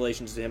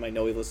congratulations to him. I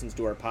know he listens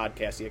to our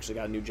podcast. He actually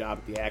got a new job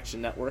at the Action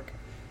Network.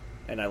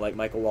 And I like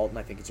Michael Walton.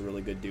 I think he's a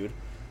really good dude.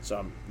 So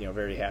I'm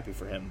very happy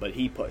for him. But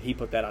he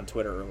put that on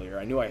Twitter earlier.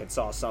 I knew I had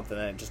saw something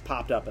and it just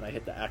popped up and I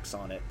hit the X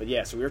on it. But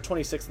yeah, so we were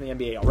 26th in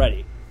the NBA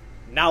already.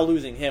 Now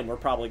losing him, we're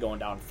probably going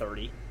down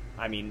 30.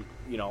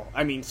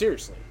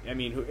 Seriously.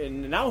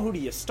 And now who do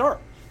you start?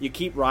 You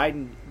keep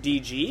riding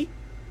DG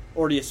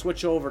or do you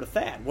switch over to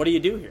Thad? What do you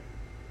do here?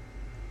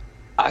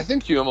 I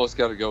think you almost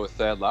got to go with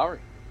Thad Lowry.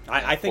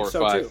 I think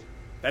so too.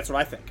 That's what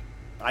I think.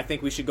 I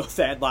think we should go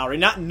Thad Lowry.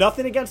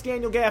 Nothing against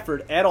Daniel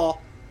Gafford at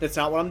all. That's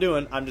not what I'm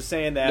doing. I'm just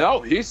saying that.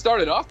 No, he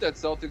started off that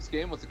Celtics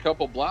game with a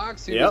couple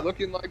blocks. He was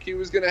looking like he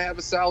was going to have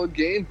a solid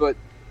game, but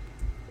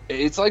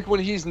it's like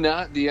when he's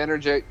not the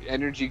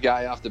energy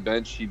guy off the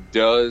bench, he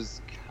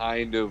does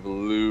kind of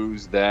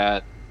lose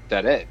that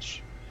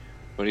edge.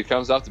 When he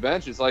comes off the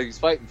bench, it's like he's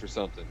fighting for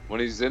something. When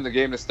he's in the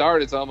game to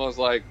start, it's almost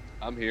like,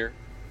 I'm here.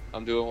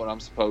 I'm doing what I'm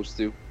supposed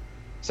to.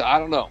 So I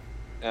don't know.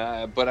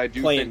 But I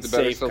do think the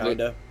better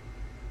solution.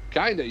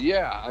 Kinda,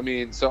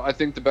 yeah. So I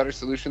think the better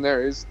solution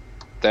there is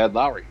Thad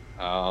Lowry.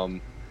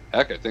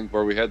 Heck, I think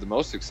where we had the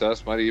most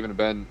success might even have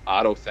been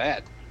Otto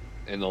Thad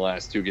in the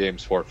last 2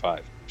 games, 4 or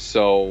 5.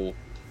 So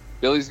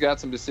Billy's got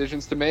some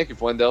decisions to make if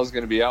Wendell's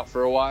going to be out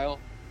for a while.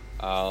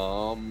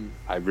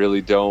 I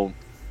really don't.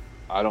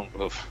 I don't.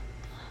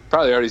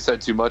 Probably already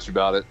said too much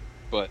about it,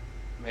 but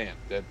man,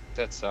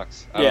 that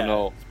sucks. I don't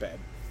know. It's bad.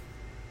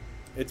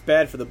 It's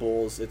bad for the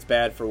Bulls. It's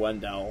bad for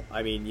Wendell.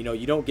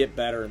 You don't get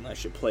better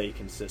unless you play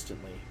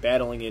consistently.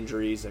 Battling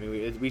injuries.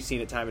 We've seen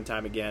it time and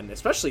time again,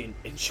 especially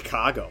in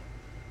Chicago.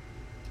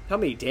 How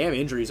many damn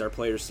injuries our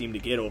players seem to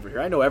get over here?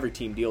 I know every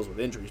team deals with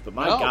injuries, but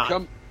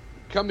God.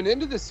 Coming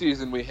into the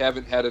season, we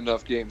haven't had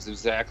enough games of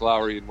Zach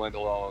Lowry and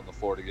Wendell all on the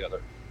floor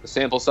together. The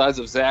sample size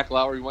of Zach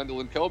Lowry,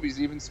 Wendell, and Kobe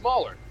is even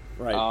smaller.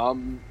 Right.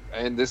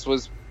 And this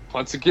was,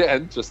 once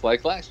again, just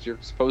like last year,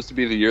 supposed to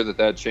be the year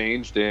that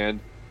changed, and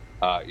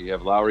you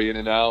have Lowry in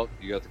and out.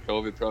 You got the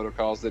COVID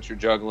protocols that you're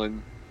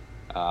juggling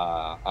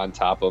on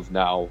top of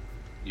now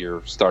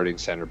your starting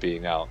center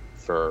being out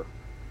for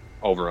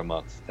over a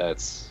month.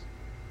 That's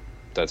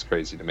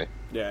crazy to me.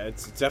 Yeah,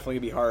 it's definitely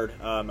going to be hard.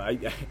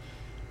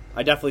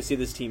 I definitely see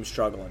this team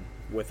struggling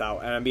without,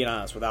 and I'm being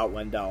honest, without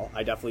Wendell.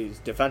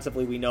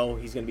 Defensively, we know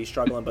he's going to be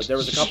struggling, but there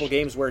was a couple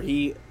games where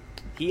he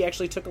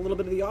actually took a little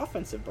bit of the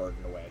offensive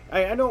burden away.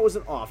 I know it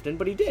wasn't often,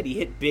 but he did. He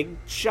hit big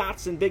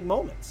shots in big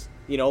moments.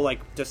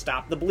 Like to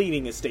stop the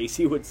bleeding, as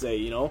Stacey would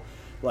say,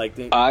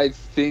 I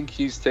think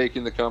he's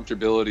taking the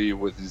comfortability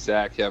with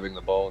Zach having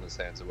the ball in his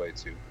hands away,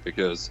 too,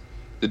 because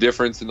the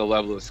difference in the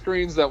level of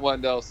screens that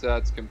Wendell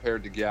sets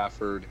compared to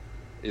Gafford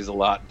is a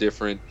lot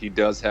different. He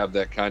does have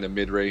that kind of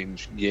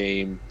mid-range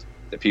game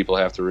that people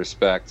have to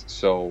respect.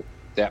 So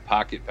that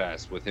pocket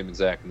pass with him and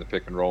Zach in the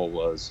pick and roll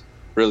was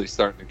really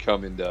starting to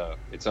come into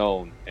its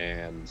own,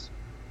 and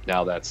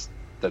now that's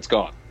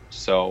gone.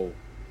 So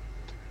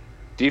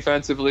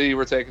defensively,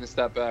 we're taking a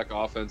step back.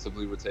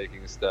 Offensively, we're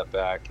taking a step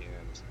back,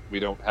 and we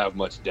don't have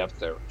much depth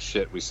there.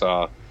 Shit, we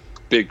saw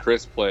Big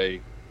Chris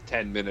play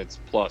 10 minutes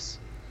plus,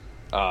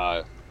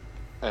 and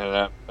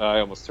I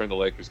almost turned the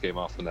Lakers game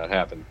off when that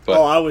happened.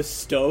 But I was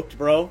stoked,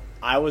 bro.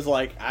 I was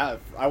like,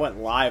 I went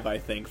live, I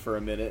think, for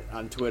a minute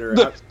on Twitter.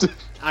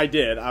 I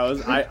did.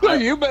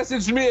 You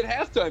messaged me at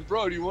halftime,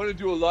 bro. Do you want to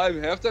do a live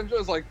halftime show? I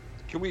was like,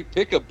 can we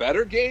pick a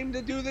better game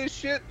to do this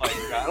shit? Like,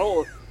 I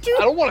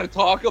don't want to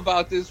talk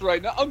about this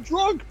right now. I'm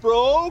drunk,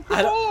 bro.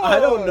 Come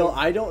on.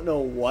 I don't know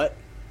what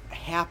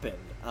happened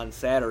on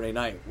Saturday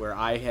night where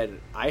I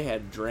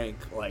had drank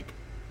like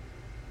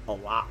a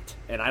lot,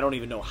 and I don't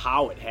even know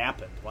how it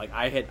happened. Like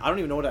I don't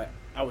even know what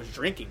I was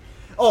drinking.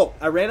 Oh,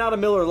 I ran out of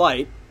Miller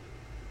Lite,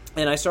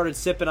 and I started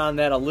sipping on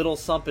that a little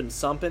something.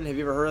 Have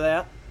you ever heard of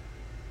that?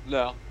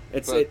 No.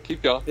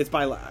 Keep going. It's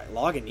by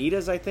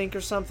Lagunitas, I think,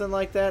 or something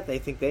like that. They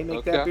think they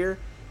make that beer.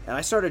 And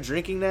I started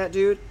drinking that,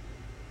 dude,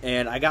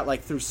 and I got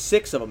like through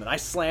 6 of them, and I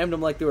slammed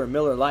them like they were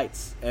Miller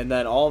Lights. And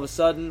then all of a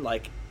sudden,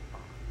 like,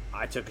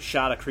 I took a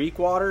shot of Creek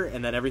water,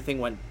 and then everything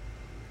went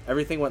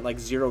like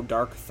 0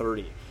 dark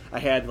 30. I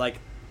had like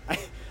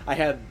I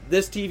had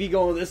this TV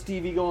going,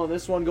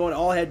 this one going.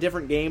 All had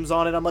different games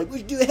on it. I'm like, we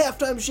should do a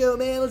halftime show,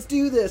 man. Let's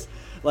do this.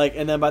 Like,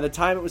 and then by the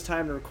time it was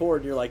time to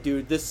record, you're like,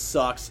 dude, this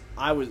sucks.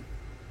 I was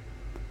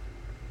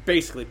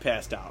basically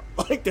passed out.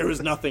 Like, there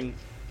was nothing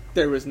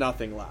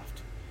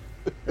left.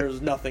 There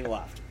was nothing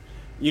left.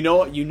 You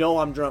know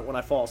I'm drunk when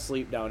I fall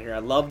asleep down here. I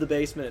love the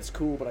basement. It's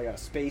cool, but I got a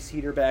space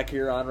heater back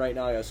here on right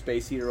now. I got a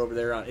space heater over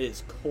there on. It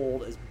is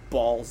cold as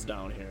balls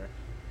down here.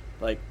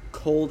 Like,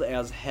 cold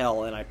as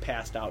hell, and I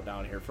passed out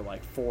down here for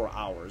like 4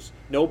 hours.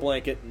 No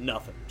blanket,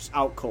 nothing. Just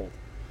out cold.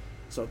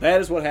 So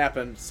that is what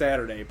happened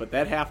Saturday, but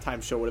that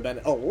halftime show would have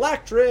been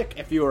electric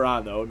if you were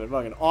on, though. It would have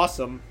been fucking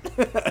awesome.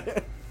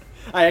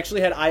 I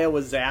actually had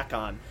Iowa Zach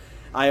on.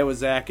 Iowa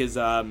Zach is,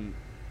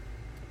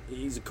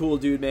 he's a cool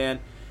dude, man,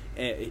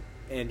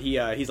 and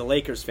he's a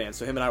Lakers fan,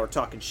 so him and I were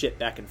talking shit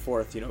back and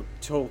forth, you know,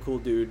 total cool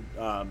dude,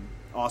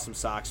 awesome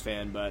Sox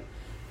fan, but,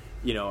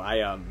 you know,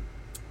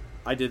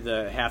 I did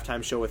the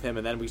halftime show with him,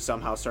 and then we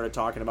somehow started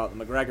talking about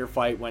the McGregor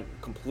fight, went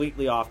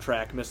completely off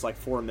track, missed like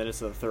 4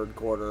 minutes of the third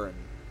quarter, and,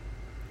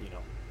 you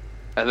know.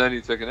 And then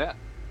you took a nap.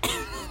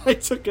 I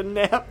took a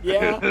nap,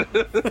 yeah.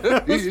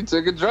 You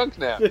took a drunk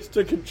nap. Just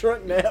took a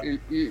drunk nap.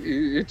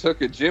 You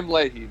took a Jim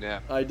Leahy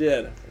nap. I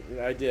did.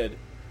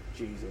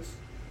 Jesus.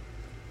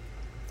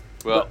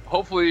 Well,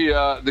 hopefully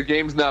the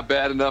game's not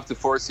bad enough to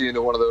force you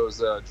into one of those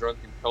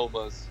drunken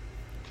comas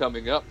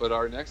coming up, but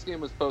our next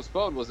game was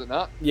postponed, was it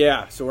not?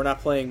 Yeah, so we're not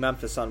playing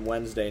Memphis on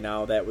Wednesday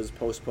now. That was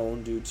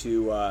postponed due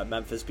to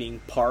Memphis being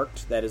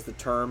parked. That is the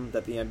term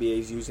that the NBA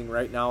is using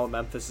right now.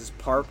 Memphis is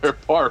parked. They're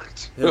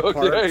parked. They're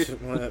okay.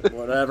 Parked,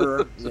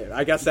 whatever. Yeah,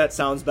 I guess that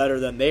sounds better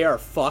than they are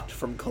fucked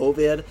from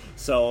COVID.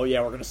 So,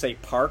 yeah, we're going to say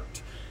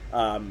parked.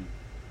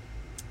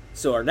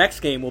 So our next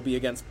game will be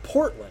against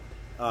Portland,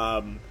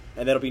 and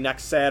that'll be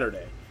next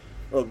Saturday.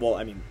 Well,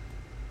 I mean,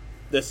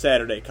 this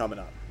Saturday coming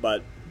up,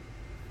 but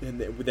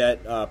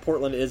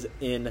Portland is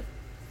in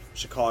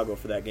Chicago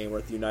for that game. We're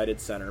at the United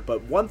Center.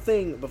 But one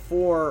thing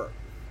before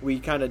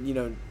we kind of, you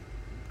know,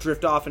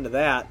 drift off into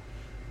that,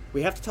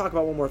 we have to talk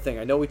about one more thing.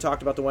 I know we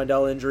talked about the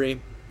Wendell injury,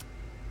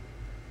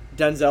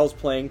 Denzel's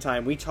playing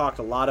time. We talked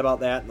a lot about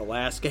that in the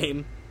last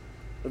game,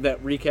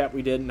 that recap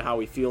we did, and how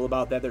we feel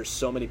about that. There's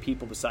so many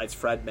people besides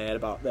Fred mad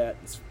about that.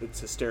 It's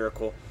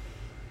hysterical.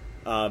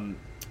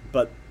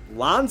 But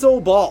Lonzo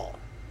Ball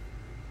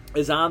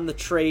is on the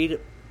trade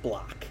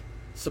block,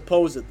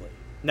 supposedly.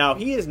 Now,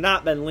 he has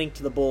not been linked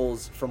to the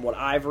Bulls from what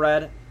I've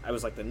read. I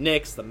was like the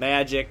Knicks, the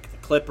Magic, the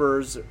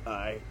Clippers.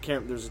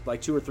 There's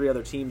like 2 or 3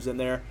 other teams in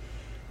there.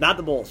 Not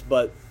the Bulls,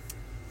 but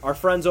our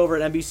friends over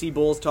at NBC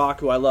Bulls Talk,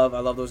 who I love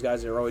those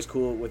guys. They're always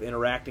cool with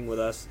interacting with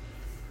us.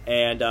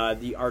 And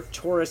the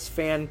Arcturus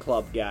fan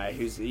club guy,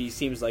 he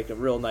seems like a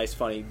real nice,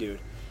 funny dude.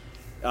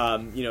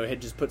 You know,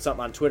 had just put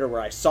something on Twitter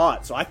where I saw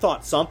it, so I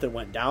thought something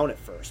went down at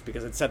first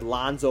because it said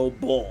Lonzo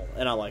Ball,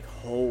 and I'm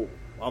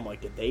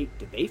like, did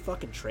they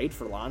fucking trade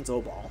for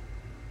Lonzo Ball?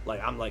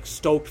 Like, I'm like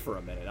stoked for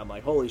a minute. I'm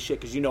like, holy shit,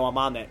 because you know I'm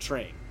on that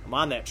train.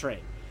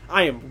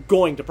 I am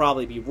going to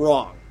probably be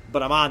wrong,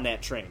 but I'm on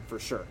that train for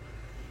sure.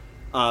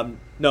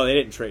 No, they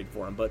didn't trade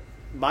for him, but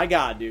my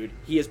God, dude,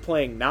 he is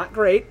playing not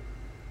great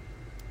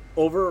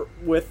over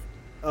with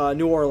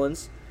New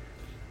Orleans.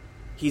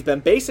 He's been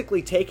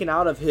basically taken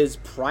out of his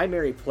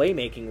primary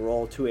playmaking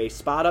role to a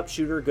spot-up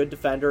shooter, good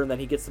defender, and then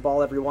he gets the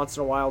ball every once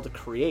in a while to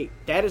create.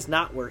 That is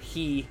not where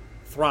he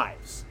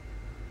thrives.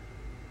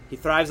 He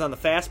thrives on the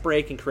fast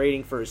break and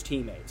creating for his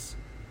teammates.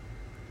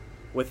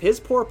 With his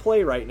poor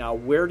play right now,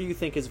 where do you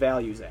think his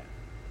value's at?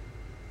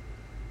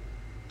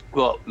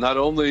 Well, not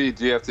only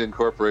do you have to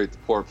incorporate the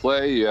poor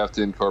play, you have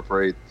to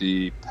incorporate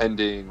the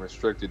pending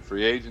restricted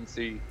free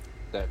agency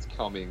that's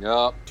coming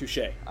up.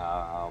 Touché.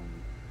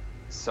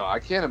 So I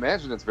can't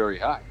imagine it's very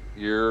high.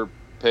 You're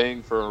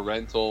paying for a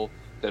rental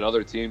that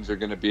other teams are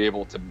going to be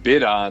able to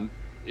bid on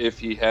if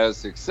he has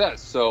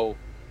success. So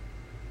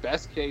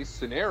best case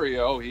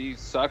scenario, he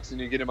sucks and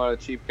you get him on a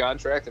cheap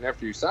contract, and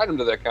after you sign him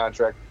to that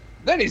contract,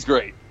 then he's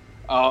great.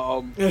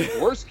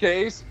 Worst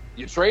case,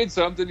 you trade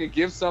something, you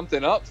give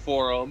something up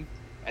for him,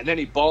 and then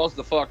he balls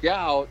the fuck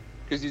out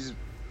because he's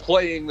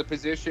playing the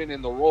position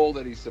in the role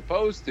that he's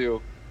supposed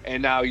to,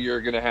 and now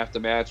you're going to have to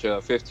match a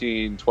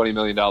 $15, $20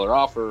 million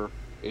offer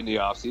in the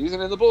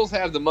offseason, and the Bulls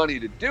have the money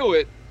to do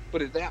it,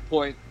 but at that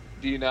point,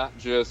 do you not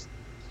just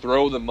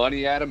throw the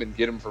money at him and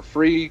get him for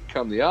free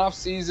come the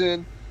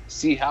offseason,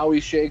 see how he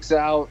shakes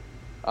out?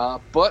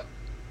 But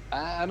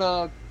on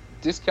a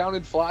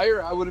discounted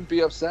flyer, I wouldn't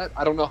be upset.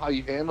 I don't know how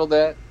you handle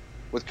that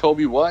with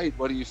Kobe White.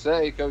 What do you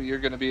say? Kobe, you're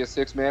going to be a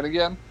 6 man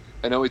again?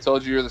 I know we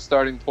told you you're the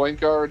starting point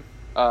guard,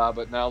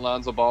 but now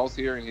Lonzo Ball's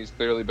here, and he's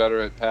clearly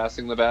better at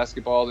passing the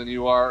basketball than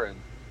you are, and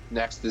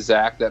next to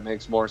Zach, that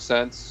makes more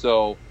sense.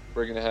 So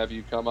we're going to have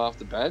you come off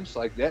the bench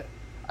like that.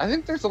 I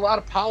think there's a lot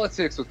of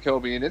politics with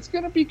Kobe, and it's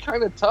going to be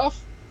kind of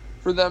tough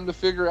for them to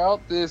figure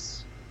out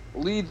this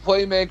lead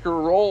playmaker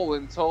role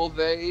until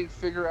they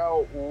figure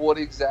out what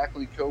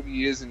exactly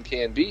Kobe is and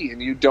can be,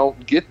 and you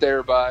don't get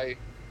there by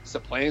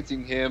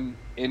supplanting him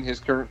in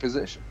his current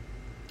position.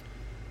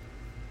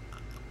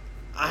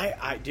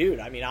 Dude,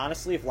 I mean,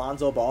 honestly, if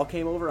Lonzo Ball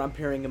came over, I'm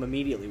pairing him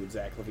immediately with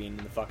Zach LaVine in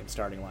the fucking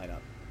starting lineup.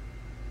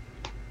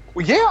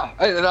 Well, yeah,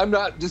 and I'm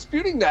not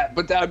disputing that,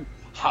 but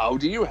how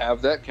do you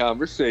have that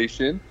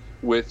conversation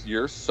with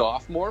your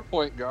sophomore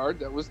point guard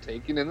that was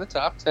taken in the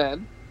top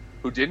 10,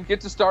 who didn't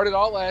get to start it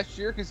all last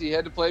year because he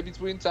had to play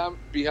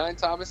behind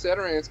Thomas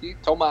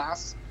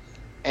Tomas,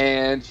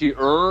 and he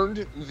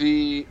earned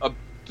the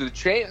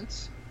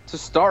chance to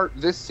start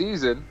this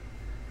season,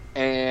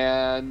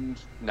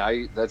 and now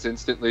that's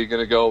instantly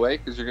going to go away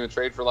because you're going to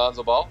trade for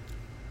Lonzo Ball?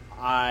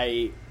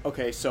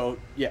 Okay, so,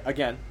 yeah,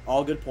 again,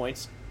 all good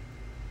points.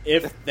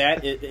 If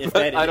that is,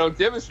 I don't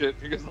give a shit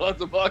because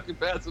Lonzo Ball can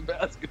pass a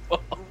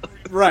basketball.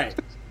 Right.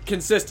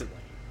 Consistently.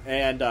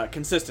 And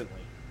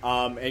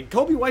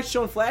Kobe White's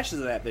shown flashes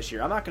of that this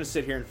year. I'm not going to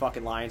sit here and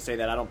fucking lie and say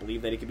that I don't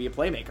believe that he can be a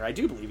playmaker. I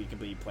do believe he can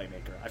be a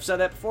playmaker. I've said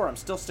that before. I'm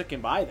still sticking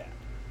by that.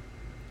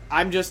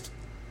 I'm just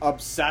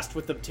obsessed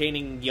with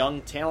obtaining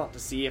young talent to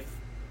see if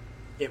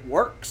it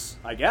works,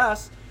 I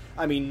guess.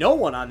 I mean, no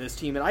one on this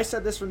team, and I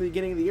said this from the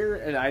beginning of the year,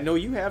 and I know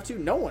you have too,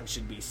 no one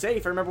should be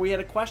safe. I remember we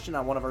had a question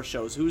on one of our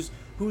shows,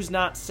 who's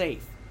not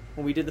safe,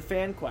 when we did the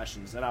fan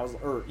questions, and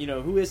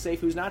who is safe,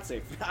 who's not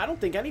safe. I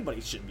don't think anybody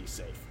should be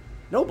safe.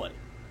 Nobody.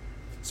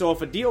 So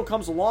if a deal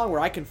comes along where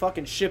I can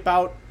fucking ship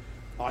out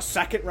a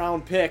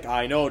second-round pick,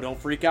 I know, don't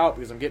freak out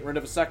because I'm getting rid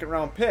of a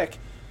second-round pick.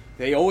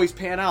 They always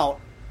pan out,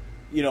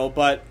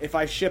 but if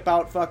I ship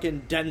out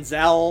fucking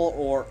Denzel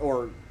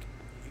or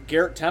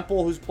Garrett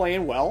Temple, who's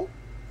playing well,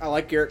 I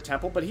like Garrett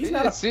Temple, but he's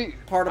not a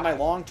part of my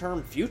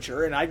long-term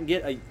future, and I can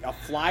get a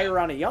flyer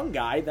on a young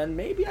guy, then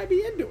maybe I'd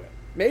be into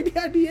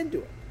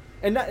it.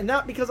 And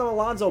not because I'm a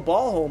Lonzo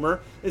Ball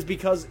homer, is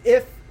because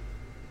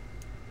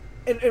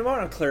and I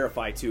want to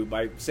clarify, too,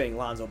 by saying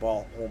Lonzo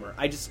Ball homer,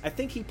 I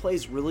think he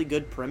plays really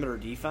good perimeter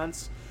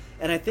defense,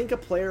 and I think a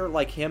player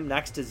like him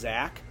next to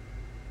Zach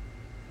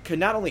could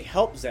not only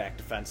help Zach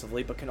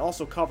defensively, but can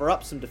also cover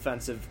up some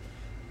defensive,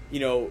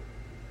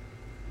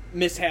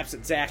 mishaps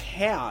that Zach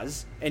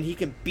has, and he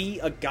can be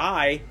a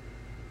guy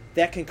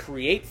that can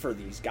create for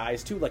these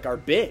guys too, like our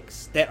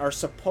bigs that are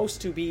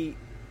supposed to be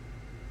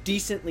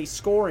decently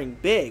scoring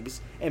bigs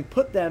and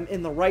put them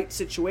in the right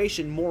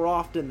situation more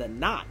often than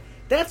not.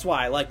 That's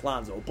why I like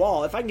Lonzo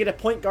Ball. If I can get a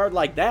point guard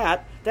like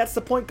that, that's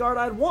the point guard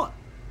I'd want.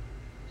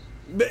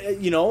 But,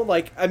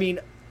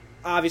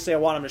 obviously I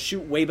want him to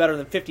shoot way better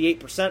than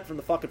 58% from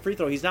the fucking free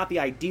throw. He's not the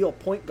ideal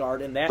point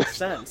guard in that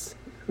sense.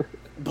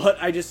 But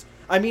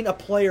a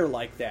player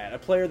like that, a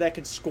player that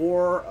can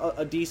score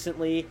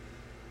decently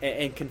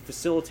and can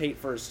facilitate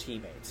for his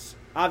teammates.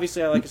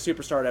 Obviously, I like a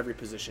superstar at every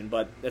position,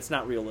 but that's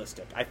not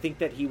realistic. I think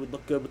that he would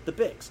look good with the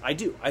bigs. I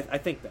do. I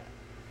think that.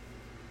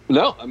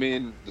 No,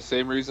 the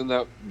same reason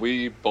that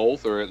we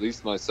both, or at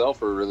least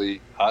myself, are really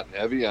hot and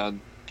heavy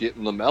on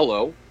getting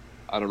LaMelo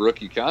on a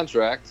rookie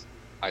contract.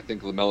 I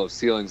think LaMelo's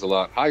ceiling's a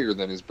lot higher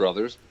than his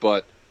brother's,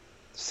 but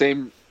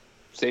same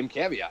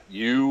caveat.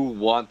 You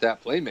want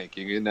that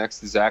playmaking in next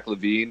to Zach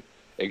LaVine,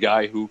 a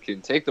guy who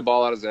can take the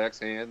ball out of Zach's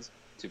hands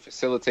to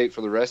facilitate for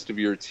the rest of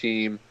your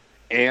team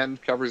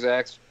and cover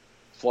Zach's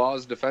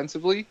flaws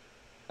defensively.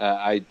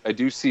 I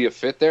do see a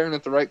fit there, and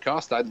at the right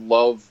cost, I'd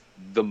love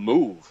the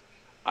move.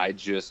 I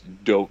just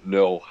don't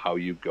know how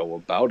you go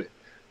about it.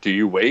 Do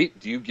you wait?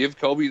 Do you give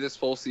Kobe this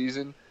full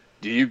season?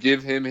 Do you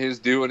give him his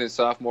due in his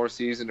sophomore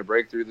season to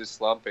break through this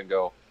slump and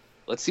go,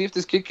 let's see if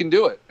this kid can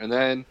do it? And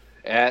then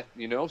at,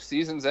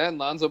 season's end,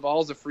 Lonzo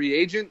Ball's a free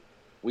agent.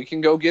 We can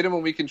go get him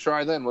and we can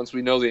try then once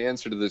we know the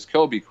answer to this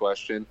Kobe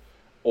question.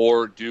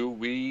 Or do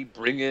we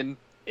bring in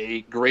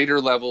a greater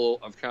level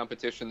of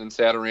competition than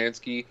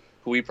Satoransky,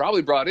 who we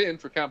probably brought in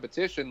for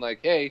competition? Like,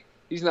 hey,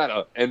 he's not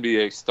an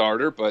NBA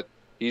starter, but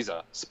he's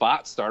a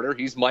spot starter.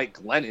 He's Mike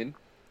Glennon.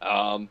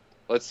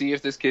 Let's see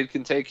if this kid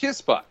can take his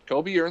spot.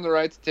 Kobe earned the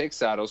right to take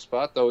Sato's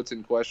spot, though it's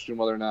in question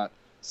whether or not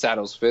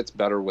Sato's fits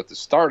better with the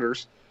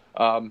starters.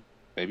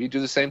 Maybe you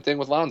do the same thing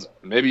with Lonzo.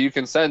 Maybe you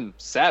can send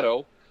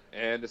Sato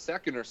and a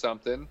second or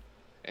something,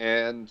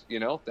 and,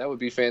 that would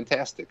be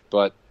fantastic.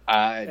 But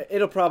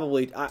it'll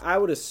probably, I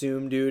would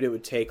assume, dude, it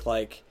would take,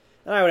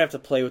 and I would have to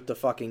play with the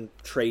fucking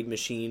trade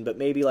machine, but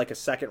maybe a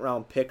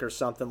second-round pick or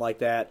something like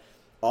that.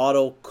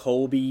 Otto,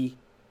 Kobe,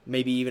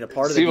 maybe even a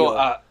part of the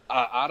deal.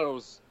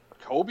 Otto's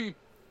Kobe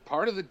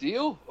part of the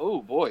deal?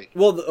 Oh, boy.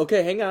 Well,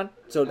 okay, hang on.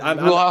 So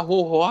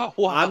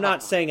I'm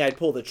not saying I'd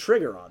pull the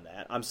trigger on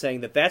that. I'm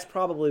saying that that's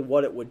probably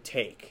what it would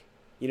take.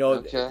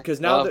 Because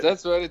now if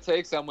that's what it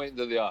takes, I'm waiting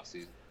until the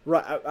offseason.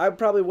 Right, I'd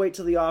probably wait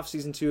till the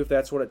offseason, too, if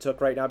that's what it took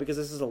right now, because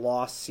this is a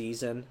lost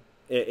season,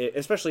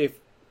 especially if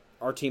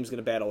our team's going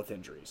to battle with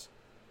injuries.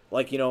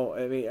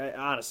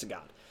 Honest to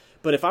God.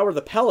 But if I were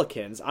the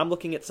Pelicans, I'm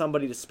looking at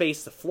somebody to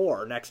space the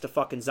floor next to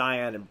fucking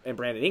Zion and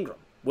Brandon Ingram.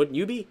 Wouldn't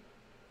you be?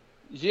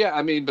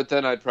 Yeah, but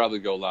then I'd probably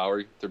go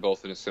Lowry. They're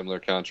both in a similar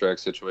contract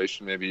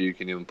situation. Maybe you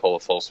can even pull a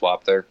full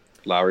swap there.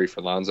 Lowry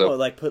for Lonzo.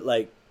 Oh, put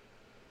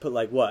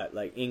what?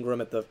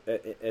 Ingram at the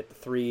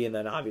 3, and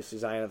then obviously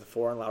Zion at the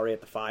 4, and Lowry at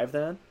the 5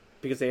 then?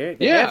 because they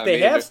Yeah,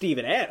 have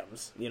Steven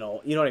Adams. You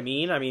know what I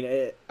mean. I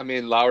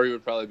mean, Lowry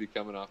would probably be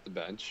coming off the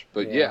bench,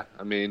 but yeah,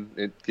 I mean,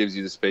 it gives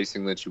you the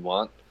spacing that you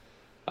want.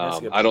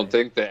 I don't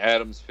think the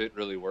Adams fit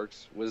really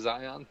works with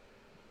Zion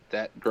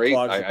that great.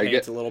 I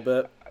get a little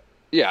bit.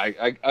 Yeah,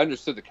 I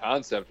understood the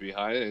concept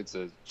behind it. It's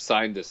a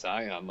sign to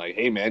Zion, like,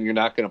 hey man, you're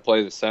not going to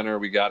play the center.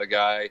 We got a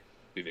guy.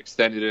 We've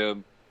extended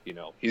him. You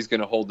know, he's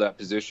going to hold that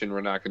position. We're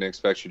not going to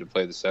expect you to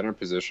play the center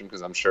position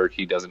because I'm sure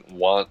he doesn't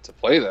want to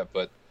play that.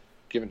 But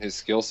given his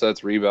skill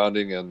sets,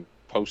 rebounding and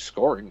post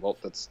scoring, well,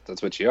 that's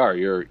what you are.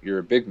 You're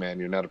a big man.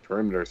 You're not a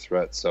perimeter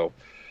threat. So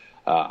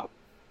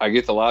I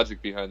get the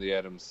logic behind the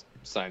Adams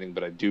signing,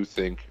 but I do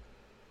think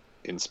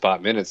in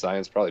spot minutes,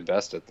 Zion's probably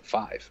best at the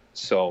 5.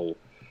 So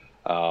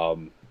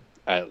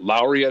at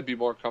Lowry, I'd be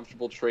more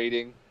comfortable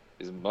trading,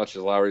 as much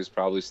as Lowry is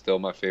probably still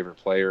my favorite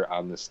player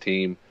on this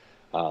team.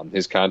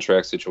 His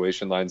contract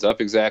situation lines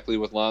up exactly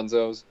with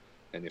Lonzo's,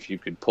 and if you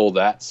could pull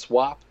that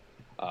swap,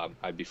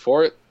 I'd be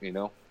for it. You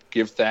know,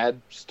 give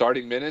Thad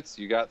starting minutes.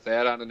 You got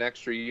Thad on an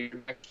extra year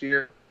next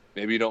year.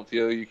 Maybe you don't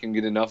feel you can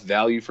get enough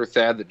value for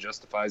Thad that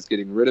justifies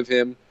getting rid of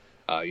him.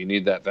 You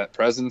need that vet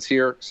presence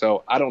here.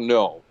 So I don't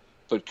know,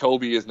 but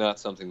Kobe is not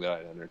something that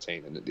I'd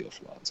entertain in the deal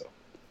for Lonzo.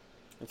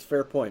 That's a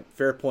fair point.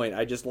 Fair point.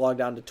 I just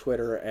logged on to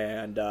Twitter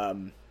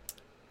and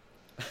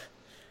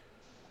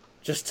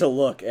just to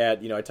look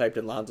at, I typed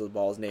in Lonzo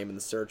Ball's name in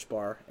the search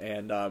bar,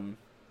 and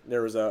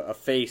there was a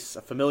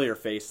familiar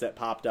face that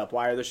popped up.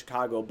 Why are the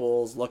Chicago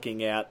Bulls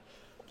looking at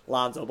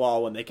Lonzo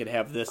Ball when they could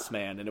have this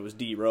man? And it was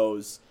D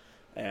Rose.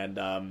 And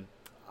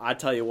I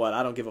tell you what,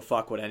 I don't give a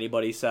fuck what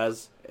anybody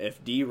says.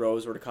 If D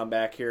Rose were to come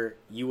back here,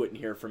 you wouldn't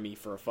hear from me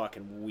for a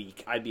fucking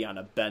week. I'd be on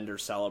a bender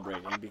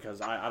celebrating because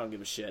I don't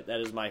give a shit.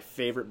 That is my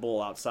favorite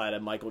Bull outside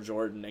of Michael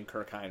Jordan and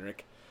Kirk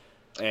Heinrich.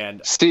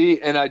 And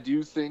I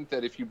do think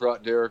that if you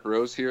brought Derrick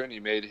Rose here and you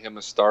made him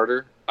a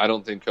starter, I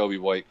don't think Kobe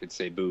White could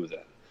say boo then.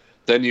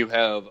 Then you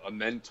have a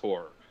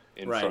mentor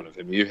in front of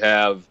him. You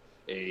have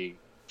a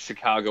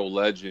Chicago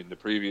legend, the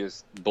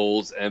previous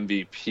Bulls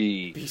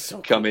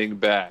MVP coming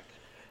back.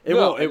 It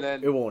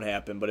won't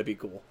happen, but it'd be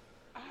cool.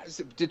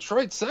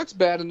 Detroit sucks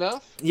bad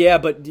enough. Yeah,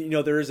 but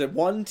there is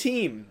one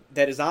team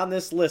that is on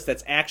this list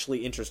that's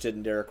actually interested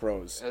in Derrick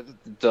Rose.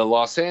 The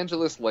Los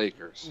Angeles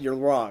Lakers. You're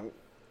wrong.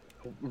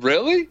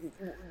 Really?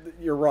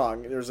 You're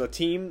wrong. There's a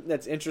team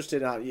that's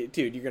interested in...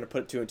 Dude, you're going to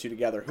put 2 and 2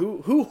 together.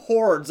 Who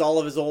hoards all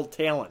of his old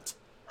talent?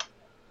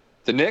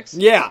 The Knicks?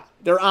 Yeah,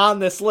 they're on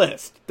this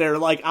list. They're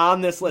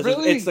on this list.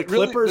 Really? It's the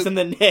Clippers and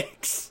the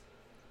Knicks.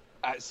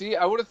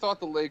 I would have thought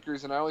the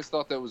Lakers, and I always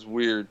thought that was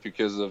weird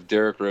because of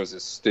Derrick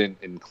Rose's stint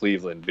in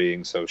Cleveland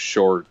being so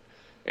short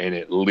and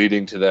it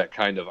leading to that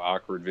kind of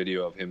awkward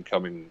video of him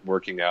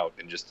working out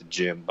in just a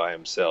gym by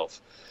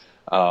himself.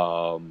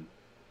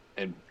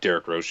 And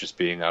Derrick Rose just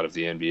being out of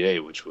the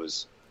NBA, which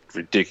was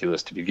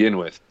ridiculous to begin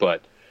with.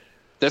 But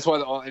that's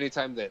why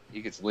anytime that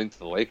he gets linked to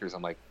the Lakers,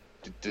 I'm like,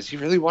 does he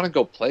really want to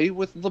go play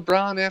with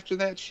LeBron after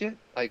that shit?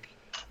 Like,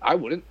 I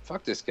wouldn't.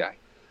 Fuck this guy.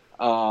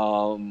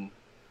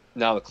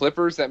 Now the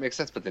Clippers, that makes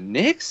sense. But the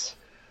Knicks?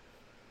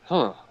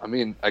 Huh. I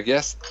mean, I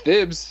guess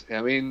Thibs.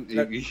 I mean,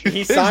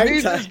 he signed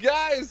these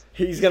guys.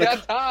 He's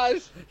got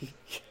Taj.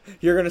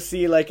 You're going to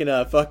see in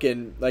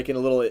a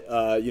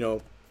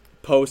little,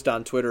 post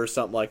on Twitter or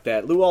something like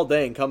that. Luol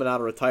Deng coming out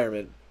of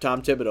retirement.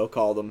 Tom Thibodeau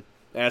called him,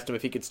 asked him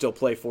if he could still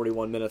play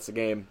 41 minutes a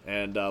game,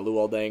 and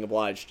Luol Deng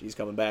obliged. He's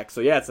coming back. So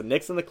yeah, it's the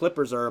Knicks and the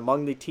Clippers are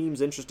among the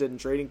teams interested in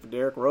trading for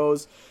Derrick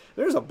Rose.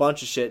 There's a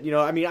bunch of shit.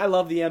 I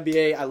love the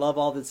NBA. I love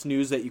all this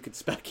news that you could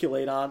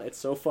speculate on. It's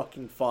so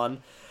fucking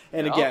fun.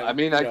 And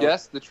again, I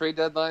guess the trade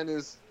deadline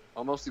is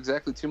almost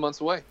exactly 2 months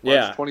away.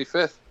 March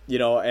 25th.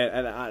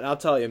 And I'll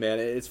tell you, man,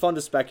 it's fun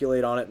to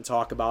speculate on it and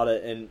talk about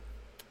it. And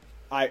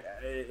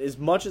as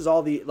much as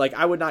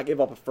I would not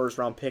give up a first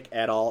round pick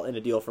at all in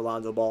a deal for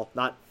Lonzo Ball.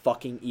 Not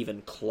fucking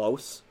even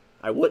close.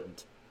 I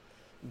wouldn't.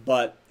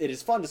 But it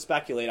is fun to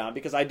speculate on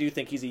because I do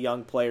think he's a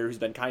young player who's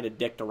been kind of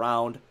dicked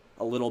around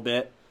a little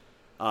bit.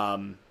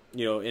 In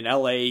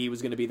LA, he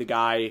was going to be the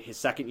guy. His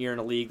second year in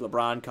the league,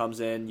 LeBron comes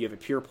in. You have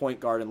a pure point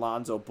guard in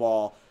Lonzo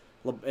Ball.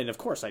 And of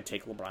course, I'd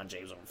take LeBron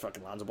James over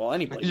fucking Lonzo Ball.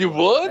 Anybody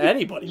would.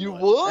 Anybody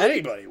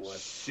would.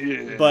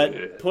 Shit.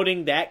 But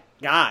putting that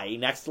guy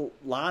next to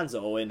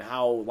Lonzo and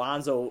how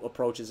Lonzo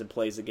approaches and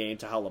plays the game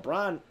to how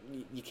LeBron,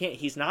 you can't.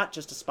 He's not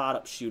just a spot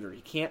up shooter.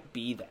 He can't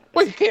be that.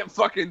 Well, he can't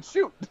fucking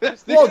shoot.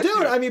 Well,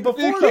 dude, I mean,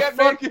 before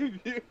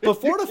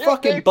the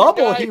fucking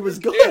bubble, he was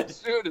good.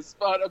 Shoot a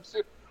spot up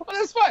shoot. Well,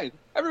 that's fine.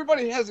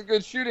 Everybody has a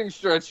good shooting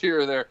stretch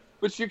here or there,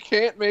 but you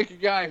can't make a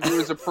guy who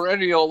is a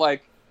perennial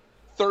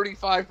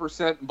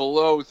 35%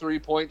 below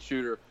 3-point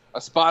shooter,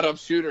 a spot up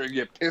shooter, and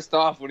get pissed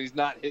off when he's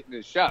not hitting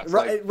his shots.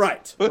 Right.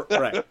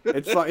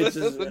 It's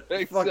just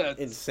fucking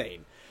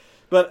insane.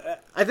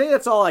 But I think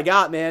that's all I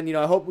got, man.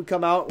 I hope we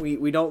come out.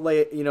 We don't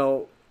lay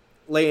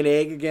an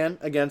egg again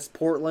against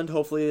Portland.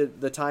 Hopefully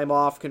the time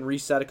off can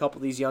reset a couple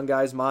of these young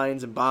guys'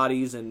 minds and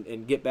bodies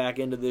and get back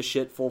into this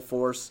shit full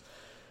force.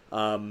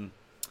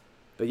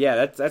 But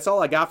yeah, that's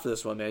all I got for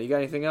this one, man. You got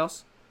anything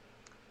else?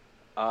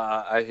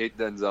 I hate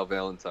Denzel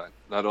Valentine.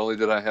 Not only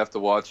did I have to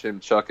watch him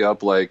chuck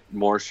up like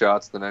more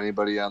shots than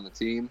anybody on the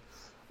team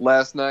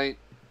last night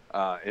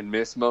and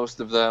miss most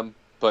of them,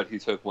 but he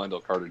took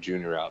Wendell Carter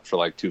Jr. out for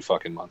like 2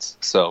 fucking months.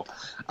 So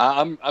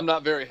I'm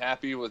not very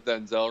happy with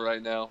Denzel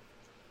right now.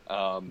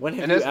 When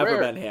have you ever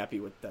been happy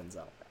with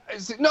Denzel?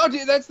 No,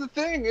 dude, that's the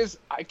thing is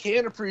I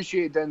can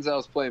appreciate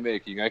Denzel's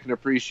playmaking. I can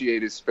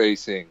appreciate his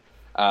spacing.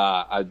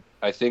 I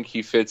think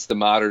he fits the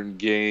modern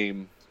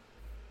game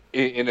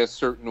in a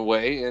certain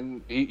way,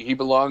 and he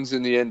belongs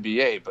in the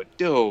NBA. But,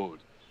 dude,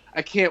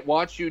 I can't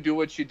watch you do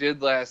what you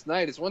did last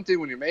night. It's one thing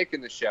when you're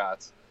making the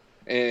shots,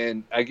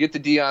 and I get the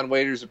Dion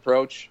Waiters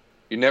approach.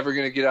 You're never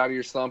going to get out of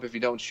your slump if you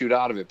don't shoot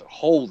out of it. But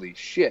holy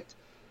shit,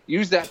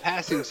 use that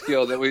passing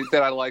skill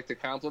that I like to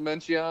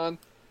compliment you on,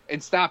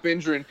 and stop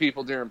injuring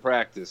people during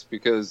practice,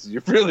 because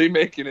you're really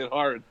making it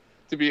hard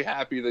to be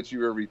happy that you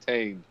were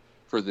retained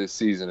for this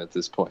season at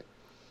this point.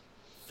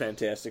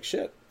 Fantastic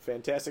shit.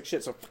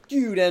 So fuck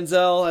you,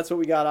 Denzel. That's what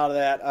we got out of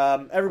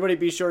that. Everybody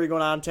be sure you're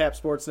going on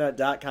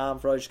tapsportsnet.com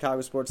for all your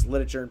Chicago sports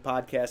literature and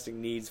podcasting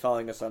needs.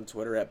 Following us on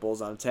Twitter at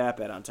BullsOnTap,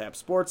 at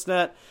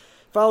OnTapSportsNet.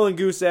 Following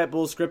Goose at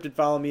BullScripted.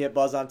 Follow me at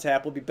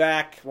BuzzOnTap. We'll be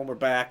back when we're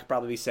back.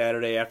 Probably be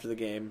Saturday after the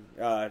game.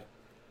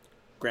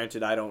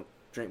 Granted, I don't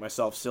drink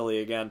myself silly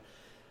again,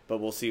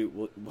 but we'll see.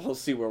 We'll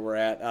see where we're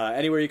at.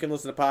 Anywhere you can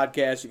listen to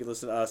podcasts, you can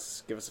listen to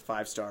us. Give us a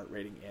 5-star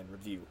rating and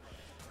review.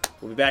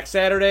 We'll be back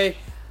Saturday.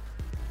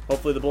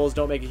 Hopefully the Bulls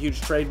don't make a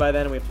huge trade by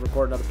then and we have to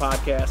record another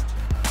podcast.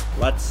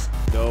 Let's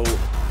go,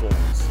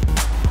 Bulls.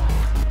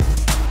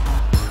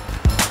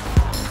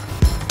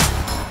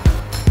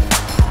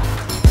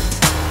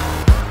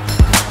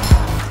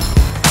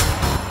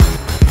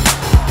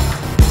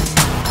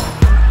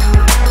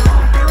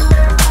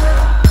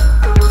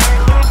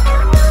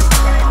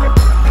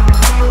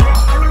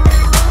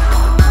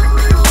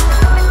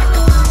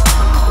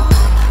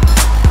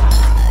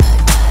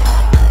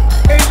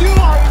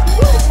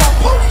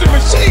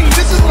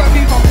 This is what I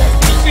need my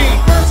machine.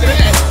 First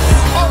and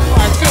oh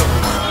my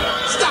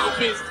goodness.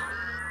 Stop it.